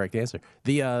that's the correct answer.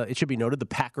 It should be noted the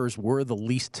Packers were the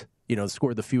least.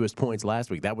 Scored the fewest points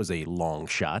last week. That was a long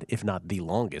shot, if not the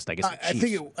longest. I guess. I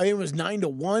think it was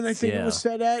 9-1. I think it was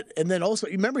set at, and then also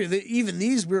remember even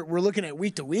these we're looking at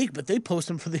week to week, but they post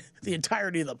them for the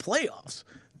entirety of the playoffs.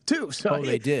 Too. So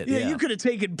they did. Yeah, you could have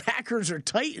taken Packers or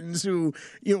Titans, who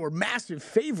were massive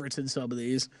favorites in some of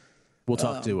these. We'll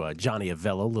talk to Johnny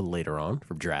Avello a little later on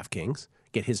from DraftKings,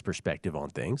 get his perspective on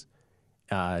things.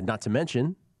 Not to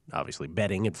mention, obviously,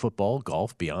 betting in football,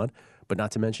 golf, beyond, but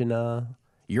not to mention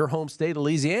your home state of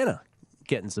Louisiana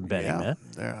getting some betting, man.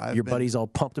 Your buddies all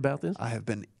pumped about this? I have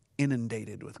been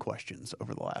inundated with questions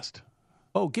over the last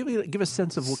Oh, give a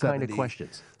sense of what kind of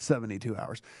questions. 72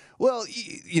 hours. Well,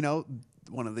 you know,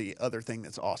 one of the other thing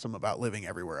that's awesome about living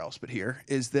everywhere else but here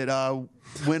is that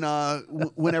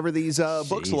whenever these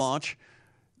books launch,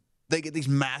 they get these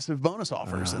massive bonus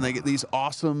offers and they get these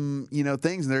awesome, you know,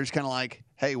 things. And they're just kind of like,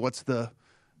 hey, what's the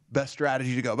best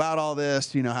strategy to go about all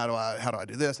this? You know, how do I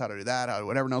do this? How do I do that?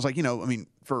 Whatever. And I was like, you know, I mean,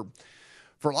 for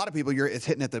a lot of people, it's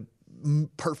hitting at the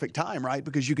perfect time, right?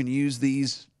 Because you can use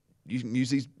these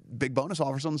big bonus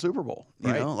offers on the Super Bowl.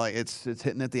 You know, like it's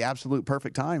hitting at the absolute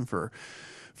perfect time for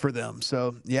them.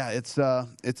 So yeah, it's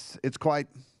quite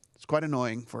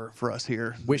annoying for us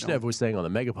here. Wishnev was saying on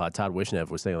the Megapod. Todd Wishnev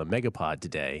was saying on the Megapod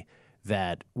today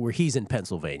that where he's in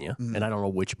Pennsylvania, and I don't know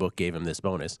which book gave him this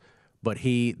bonus, but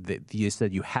he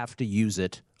said you have to use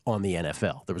it on the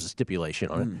NFL. There was a stipulation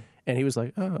on it. And he was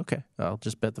like, oh, okay, I'll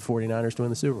just bet the 49ers to win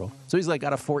the Super Bowl. So he's like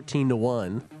got a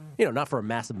 14-1, you know, not for a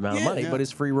massive amount of money, but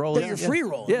it's free roll. But you're free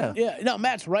rolling. Yeah. Yeah. No,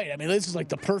 Matt's right. I mean, this is like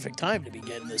the perfect time to be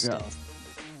getting this stuff.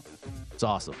 It's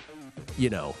awesome.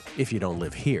 You know, if you don't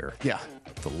live here. Yeah.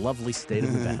 The lovely state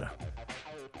of Nevada,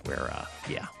 where,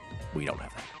 we don't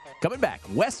have that. Coming back,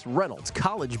 Wes Reynolds,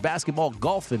 college basketball,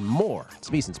 golf, and more.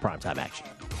 It's VSiN's Primetime Action.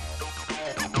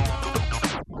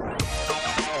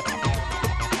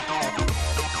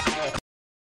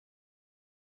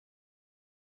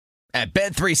 At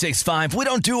Bet365, we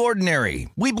don't do ordinary.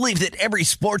 We believe that every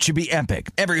sport should be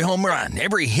epic. Every home run,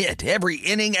 every hit, every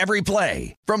inning, every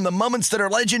play. From the moments that are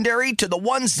legendary to the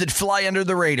ones that fly under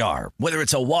the radar. Whether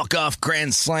it's a walk-off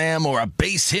grand slam or a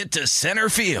base hit to center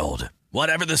field.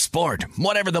 Whatever the sport,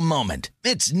 whatever the moment.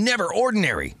 It's never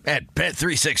ordinary at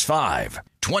Bet365.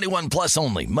 21 plus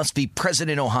only. Must be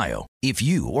present in Ohio. If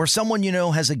you or someone you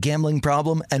know has a gambling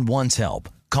problem and wants help,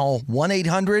 call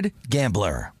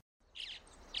 1-800-GAMBLER.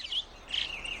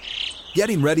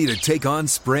 Getting ready to take on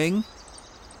spring?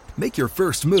 Make your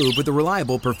first move with the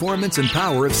reliable performance and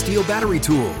power of Steel battery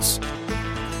tools.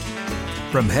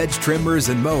 From hedge trimmers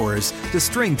and mowers to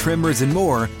string trimmers and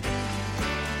more,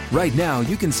 right now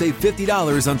you can save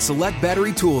 $50 on select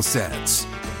battery tool sets.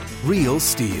 Real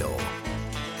Steel.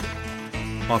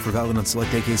 Offer valid on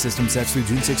select AK system sets through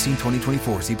June 16,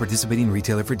 2024. See participating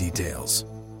retailer for details.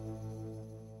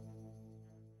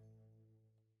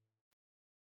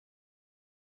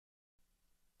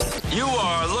 You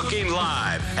are looking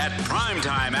live at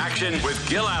Primetime Action with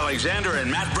Gil Alexander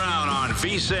and Matt Brown on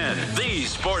VSiN, the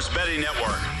Sports Betting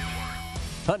Network.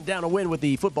 Hunt down a win with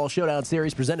the Football Showdown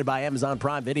Series presented by Amazon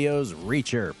Prime Video's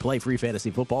Reacher. Play free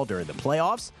fantasy football during the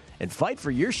playoffs and fight for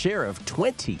your share of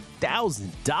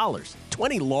 $20,000.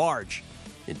 20 large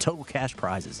in total cash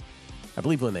prizes. I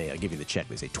believe when they give you the check,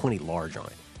 they say 20 large on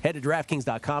it. Head to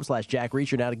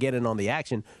DraftKings.com/JackReacher now to get in on the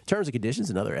action. Terms and conditions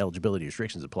and other eligibility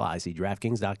restrictions apply. See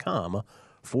DraftKings.com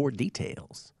for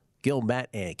details. Gil, Matt,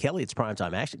 and Kelly, it's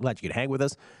Primetime Action. Glad you could hang with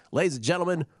us. Ladies and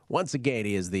gentlemen, once again,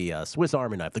 he is the Swiss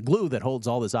Army knife, the glue that holds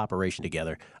all this operation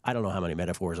together. I don't know how many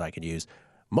metaphors I could use.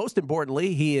 Most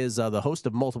importantly, he is the host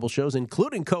of multiple shows,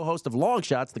 including co-host of Long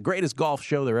Shots, the greatest golf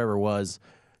show there ever was,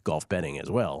 golf betting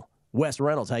as well. Wes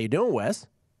Reynolds, how you doing, Wes?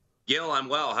 Gil, I'm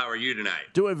well. How are you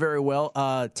tonight? Doing very well.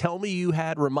 Tell me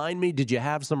remind me, did you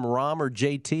have some Rahm or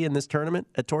JT in this tournament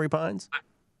at Torrey Pines?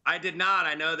 I did not.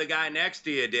 I know the guy next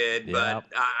to you did, but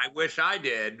I wish I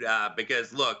did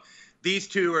because, look, these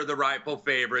two are the rightful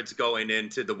favorites going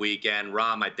into the weekend.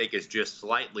 Rahm, I think, is just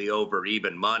slightly over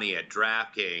even money at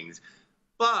DraftKings.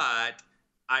 But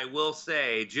I will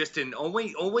say, just in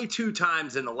only 2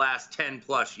 times in the last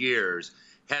 10-plus years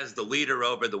has the leader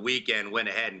over the weekend went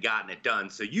ahead and gotten it done.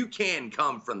 So you can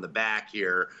come from the back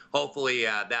here. Hopefully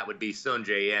that would be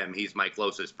Sungjae M. He's my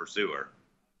closest pursuer.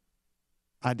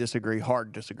 I disagree.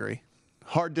 Hard disagree.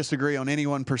 Hard disagree on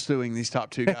anyone pursuing these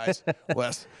top 2 guys.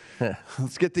 Wes,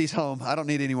 let's get these home. I don't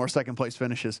need any more second-place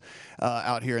finishes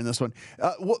out here in this one.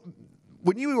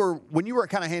 When you were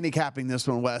kind of handicapping this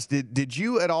one, Wes, did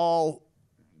you at all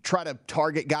try to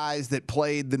target guys that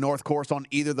played the North Course on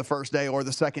either the first day or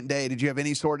the second day? Did you have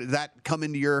any did that come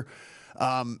into your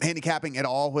handicapping at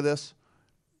all with this?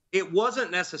 It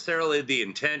wasn't necessarily the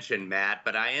intention, Matt,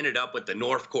 but I ended up with the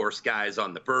North Course guys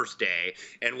on the first day,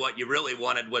 and what you really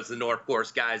wanted was the North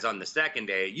Course guys on the second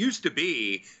day. It used to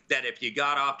be that if you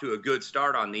got off to a good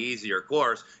start on the easier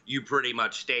course, you pretty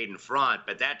much stayed in front,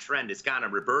 but that trend has kind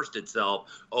of reversed itself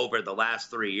over the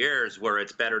last 3 years, where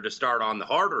it's better to start on the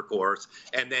harder course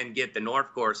and then get the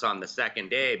North Course on the second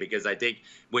day, because I think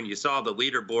when you saw the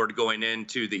leaderboard going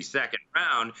into the second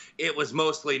round, it was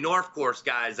mostly North Course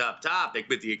guys up top,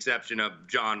 with the exception of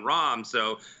Jon Rahm.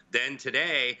 So then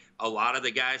today, a lot of the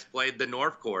guys played the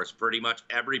North Course. Pretty much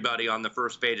everybody on the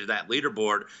first page of that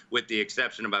leaderboard, with the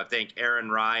exception of, I think, Aaron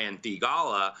Rai and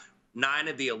Theegala, 9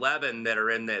 of the 11 that are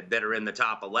in the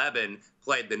top 11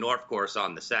 played the North Course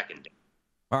on the second day.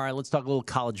 All right, let's talk a little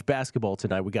college basketball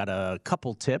tonight. We got a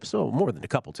couple tips, more than a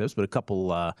couple tips, but a couple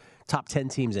top 10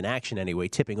 teams in action anyway,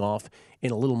 tipping off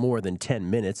in a little more than 10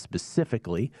 minutes.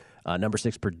 Specifically, number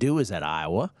 6 Purdue is at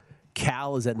Iowa.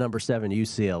 Cal is at number 7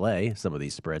 UCLA. Some of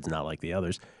these spreads not like the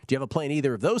others. Do you have a play in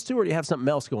either of those two, or do you have something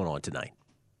else going on tonight?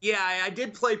 Yeah, I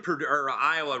did play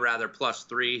Iowa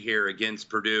 +3 here against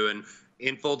Purdue, and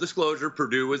in full disclosure,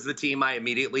 Purdue was the team I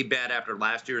immediately bet after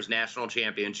last year's national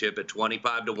championship at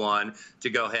 25-1 to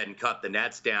go ahead and cut the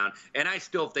nets down. And I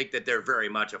still think that they're very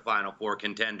much a Final Four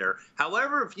contender.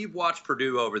 However, if you've watched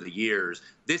Purdue over the years,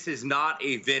 this is not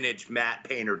a vintage Matt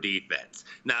Painter defense.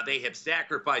 Now, they have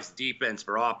sacrificed defense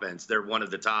for offense. They're one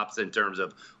of the tops in terms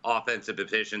of offensive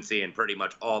efficiency in pretty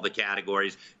much all the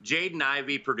categories. Jaden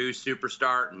Ivey, Purdue's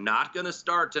superstar, not going to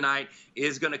start tonight,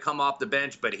 is going to come off the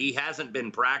bench, but he hasn't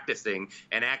been practicing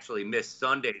and actually missed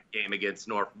Sunday's game against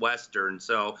Northwestern.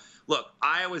 So, look,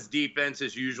 Iowa's defense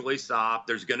is usually soft.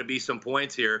 There's going to be some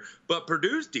points here, but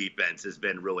Purdue's defense has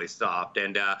been really soft.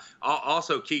 And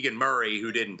also Keegan Murray,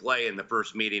 who didn't play in the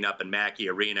first meeting up in Mackey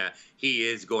Arena, he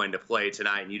is going to play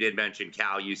tonight. And you did mention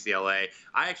Cal UCLA.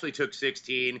 I actually took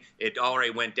 16. It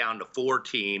already went down to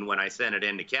 14 when I sent it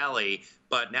in to Kelly,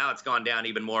 but now it's gone down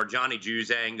even more. Johnny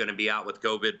Juzang going to be out with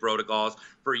COVID protocols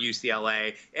for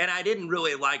UCLA. And I didn't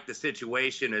really like the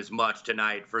situation as much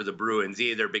tonight for the Bruins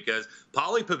either, because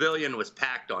Pauley Pavilion was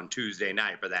packed on Tuesday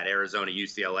night for that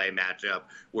Arizona-UCLA matchup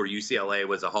where UCLA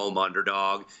was a home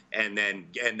underdog and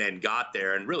then got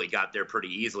there and really got there pretty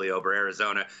easily over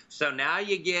Arizona. So now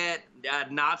you get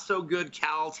a not so good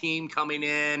Cal team coming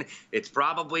in. It's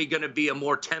probably going to be a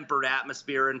more tempered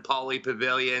atmosphere in Pauley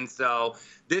Pavilion. So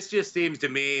this just seems to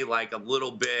me like a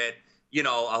little bit,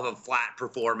 of a flat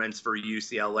performance for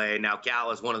UCLA. Now,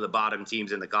 Cal is one of the bottom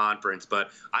teams in the conference,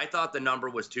 but I thought the number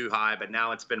was too high, but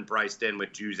now it's been priced in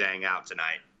with Juzang out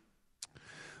tonight.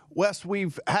 Wes,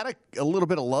 we've had a little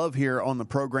bit of love here on the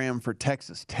program for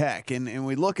Texas Tech, and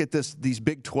we look at these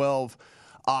Big 12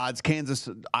 odds. Kansas,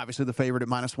 obviously the favorite at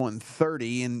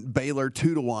 -130, and Baylor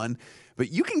 2-1.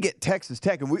 But you can get Texas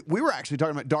Tech, and we were actually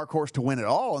talking about dark horse to win it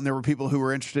all, and there were people who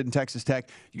were interested in Texas Tech.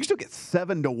 You can still get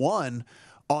 7-1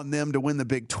 on them to win the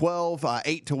Big 12,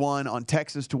 8-1 on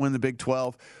Texas to win the Big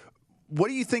 12. What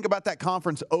do you think about that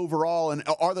conference overall, and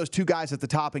are those two guys at the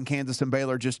top in Kansas and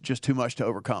Baylor just too much to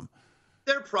overcome?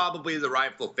 They're probably the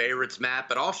rightful favorites, Matt,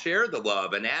 but I'll share the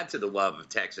love and add to the love of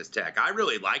Texas Tech. I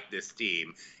really like this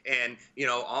team and,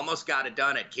 almost got it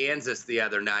done at Kansas the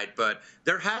other night, but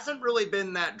there hasn't really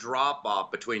been that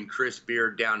drop-off between Chris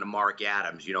Beard down to Mark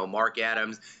Adams. Mark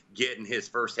Adams getting his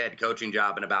first head coaching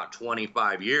job in about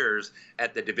 25 years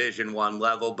at the Division I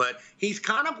level, but he's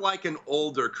kind of like an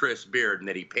older Chris Beard in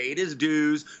that he paid his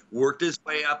dues, worked his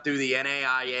way up through the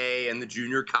NAIA and the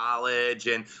junior college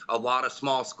and a lot of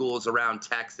small schools around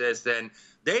Texas, and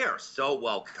they are so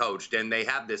well coached, and they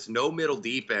have this no-middle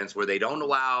defense where they don't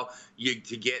allow you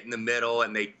to get in the middle,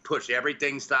 and they push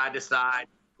everything side to side,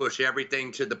 push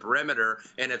everything to the perimeter,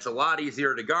 and it's a lot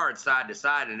easier to guard side to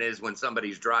side than it is when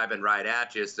somebody's driving right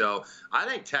at you. So I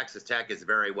think Texas Tech is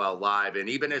very well live, and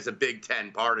even as a Big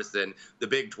Ten partisan, the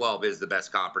Big 12 is the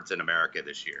best conference in America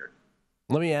this year.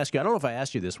 Let me ask you, I don't know if I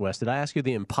asked you this, Wes. Did I ask you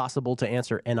the impossible to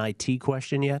answer NIT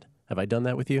question yet? Have I done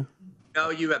that with you? No,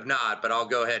 you have not, but I'll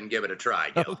go ahead and give it a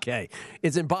try, Gil. Okay.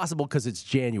 It's impossible because it's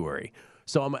January.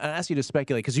 So I'm going to ask you to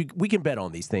speculate, because we can bet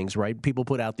on these things, right? People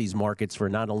put out these markets for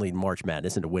not only March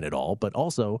Madness and to win it all, but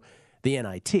also the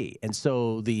NIT. And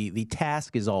so the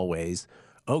task is always,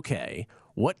 okay,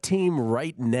 what team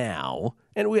right now,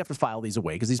 and we have to file these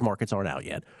away because these markets aren't out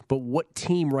yet, but what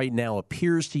team right now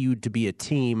appears to you to be a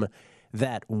team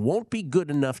that won't be good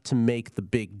enough to make the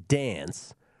big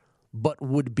dance, but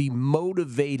would be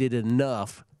motivated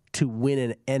enough to win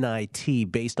an NIT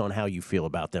based on how you feel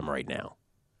about them right now?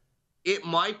 It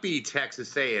might be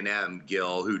Texas A&M,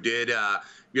 Gil, who did,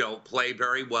 play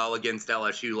very well against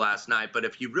LSU last night. But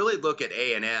if you really look at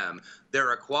A&M,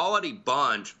 they're a quality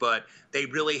bunch, but they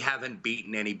really haven't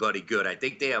beaten anybody good. I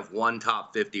think they have one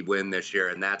top 50 win this year,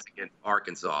 and that's against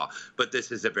Arkansas. But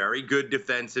this is a very good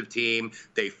defensive team.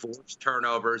 They force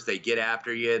turnovers. They get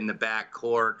after you in the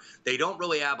backcourt. They don't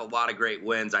really have a lot of great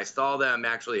wins. I saw them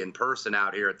actually in person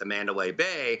out here at the Mandalay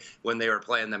Bay when they were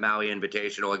playing the Maui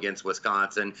Invitational against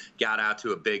Wisconsin, got out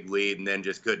to a big lead, and then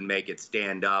just couldn't make it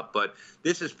stand up. But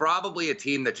this is probably a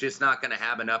team that's just not going to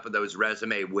have enough of those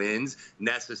resume wins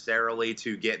necessarily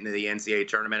to get into the NCAA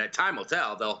tournament. Time will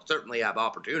tell. They'll certainly have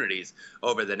opportunities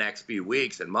over the next few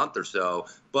weeks and month or so,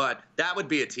 but that would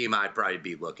be a team I'd probably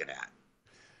be looking at.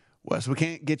 Wes, we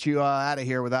can't get you out of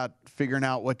here without figuring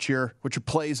out what your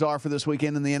plays are for this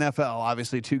weekend in the NFL.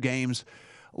 Obviously, 2 games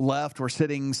left. We're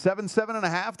sitting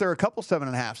 7.5. There are a couple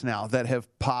 7.5s now that have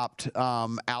popped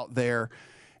out there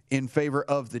in favor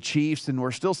of the Chiefs, and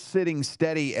we're still sitting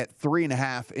steady at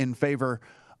 3.5 in favor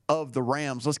of the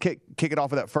Rams. Let's kick it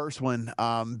off with that first one.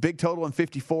 Big total in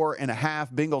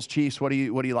 54.5. Bengals Chiefs. What do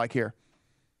you like here?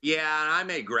 Yeah, and I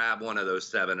may grab one of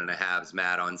those 7.5s,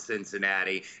 Matt, on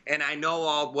Cincinnati. And I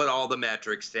know what all the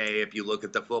metrics say. If you look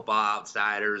at the Football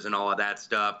Outsiders and all of that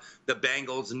stuff, the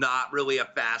Bengals not really a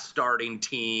fast starting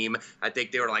team. I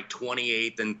think they were like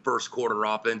 28th in first quarter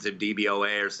offensive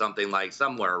DVOA or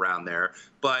somewhere around there.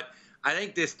 But I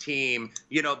think this team,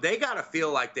 they got to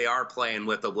feel like they are playing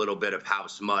with a little bit of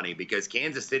house money, because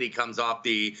Kansas City comes off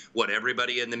what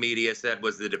everybody in the media said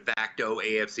was the de facto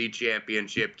AFC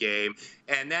Championship game.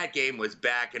 And that game was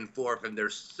back and forth, and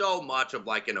there's so much of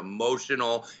like an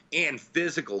emotional and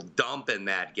physical dump in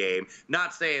that game.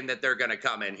 Not saying that they're going to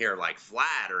come in here like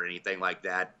flat or anything like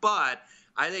that, but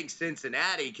I think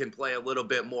Cincinnati can play a little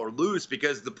bit more loose,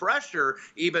 because the pressure,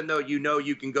 even though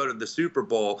you can go to the Super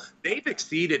Bowl, they've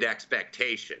exceeded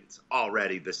expectations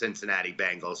already, the Cincinnati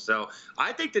Bengals. So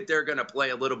I think that they're going to play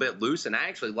a little bit loose, and I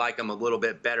actually like them a little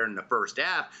bit better in the first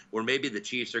half, where maybe the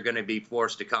Chiefs are going to be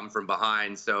forced to come from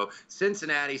behind. So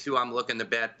Cincinnati's who I'm looking to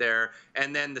bet there.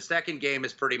 And then the second game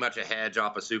is pretty much a hedge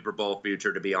off a Super Bowl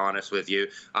future, to be honest with you.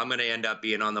 I'm going to end up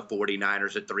being on the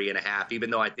 49ers at 3.5, even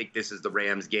though I think this is the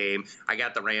Rams game. I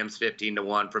got the Rams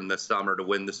 15-1 from the summer to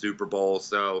win the Super Bowl.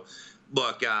 So,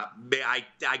 look, I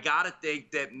got to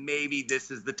think that maybe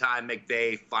this is the time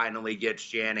McVay finally gets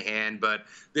Shanahan. But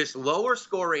this lower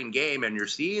scoring game, and you're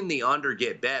seeing the under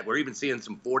get bet. We're even seeing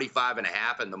some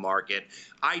 45.5 in the market.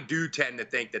 I do tend to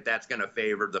think that that's going to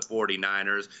favor the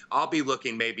 49ers. I'll be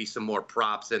looking maybe some more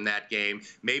props in that game.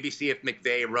 Maybe see if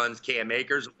McVay runs Cam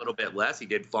Akers a little bit less. He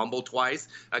did fumble twice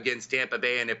against Tampa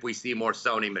Bay, and if we see more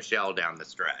Sony Michel down the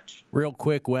stretch. Real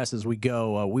quick, Wes, as we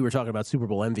go, we were talking about Super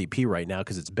Bowl MVP right now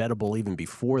because it's bettable even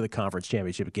before the conference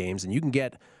championship games, and you can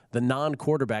get the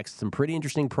non-quarterbacks some pretty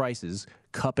interesting prices.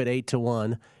 Kupp at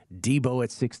 8-1, Debo at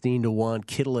 16-1,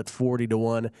 Kittle at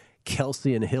 40-1,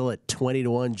 Kelsey and Hill at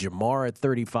 20-1, Jamar at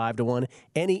 35-1.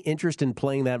 Any interest in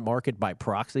playing that market by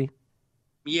proxy?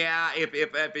 Yeah,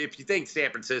 if you think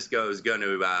San Francisco is going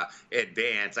to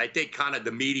advance, I think kind of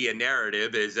the media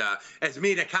narrative is, as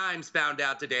Mina Kimes found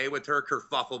out today with her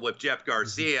kerfuffle with Jeff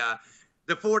Garcia,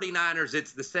 the 49ers,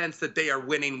 it's the sense that they are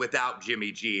winning without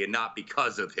Jimmy G and not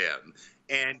because of him.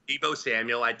 And Deebo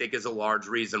Samuel, I think, is a large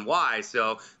reason why.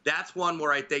 So that's one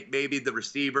where I think maybe the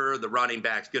receiver, the running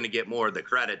back's going to get more of the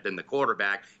credit than the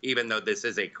quarterback, even though this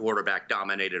is a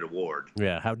quarterback-dominated award.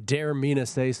 Yeah, how dare Mina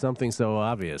say something so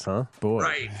obvious, huh? Boy.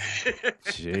 Right.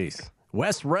 Jeez.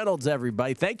 Wes Reynolds,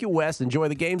 everybody. Thank you, Wes. Enjoy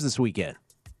the games this weekend.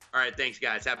 All right, thanks,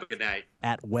 guys. Have a good night.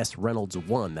 At Wes Reynolds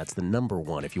 1. That's the number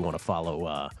 1 if you want to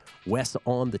follow Wes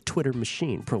on the Twitter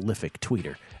machine, prolific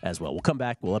tweeter as well. We'll come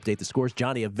back. We'll update the scores.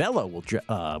 Johnny Avello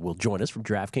will join us from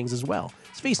DraftKings as well.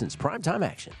 It's VSiN's Primetime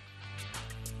Action.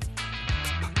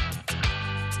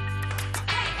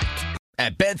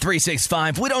 At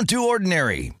Bet365, we don't do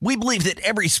ordinary. We believe that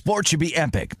every sport should be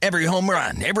epic. Every home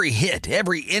run, every hit,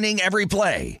 every inning, every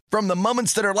play. From the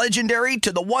moments that are legendary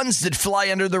to the ones that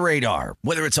fly under the radar.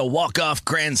 Whether it's a walk-off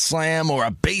grand slam or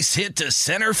a base hit to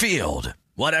center field.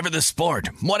 Whatever the sport,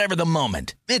 whatever the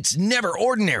moment. It's never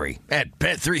ordinary at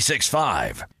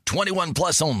Bet365. 21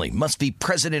 plus only. Must be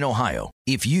present in Ohio.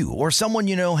 If you or someone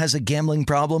you know has a gambling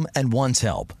problem and wants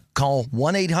help, call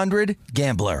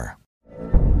 1-800-GAMBLER.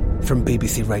 From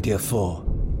BBC Radio 4,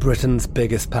 Britain's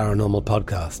biggest paranormal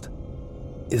podcast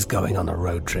is going on a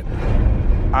road trip.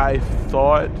 I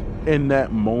thought in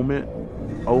that moment,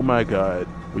 oh my God,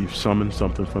 we've summoned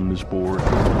something from this board.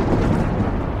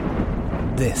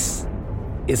 This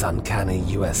is Uncanny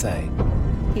USA.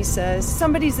 He says,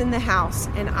 somebody's in the house,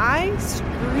 and I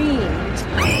screamed.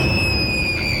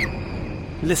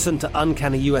 Listen to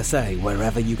Uncanny USA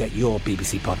wherever you get your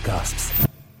BBC podcasts,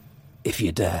 if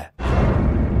you dare.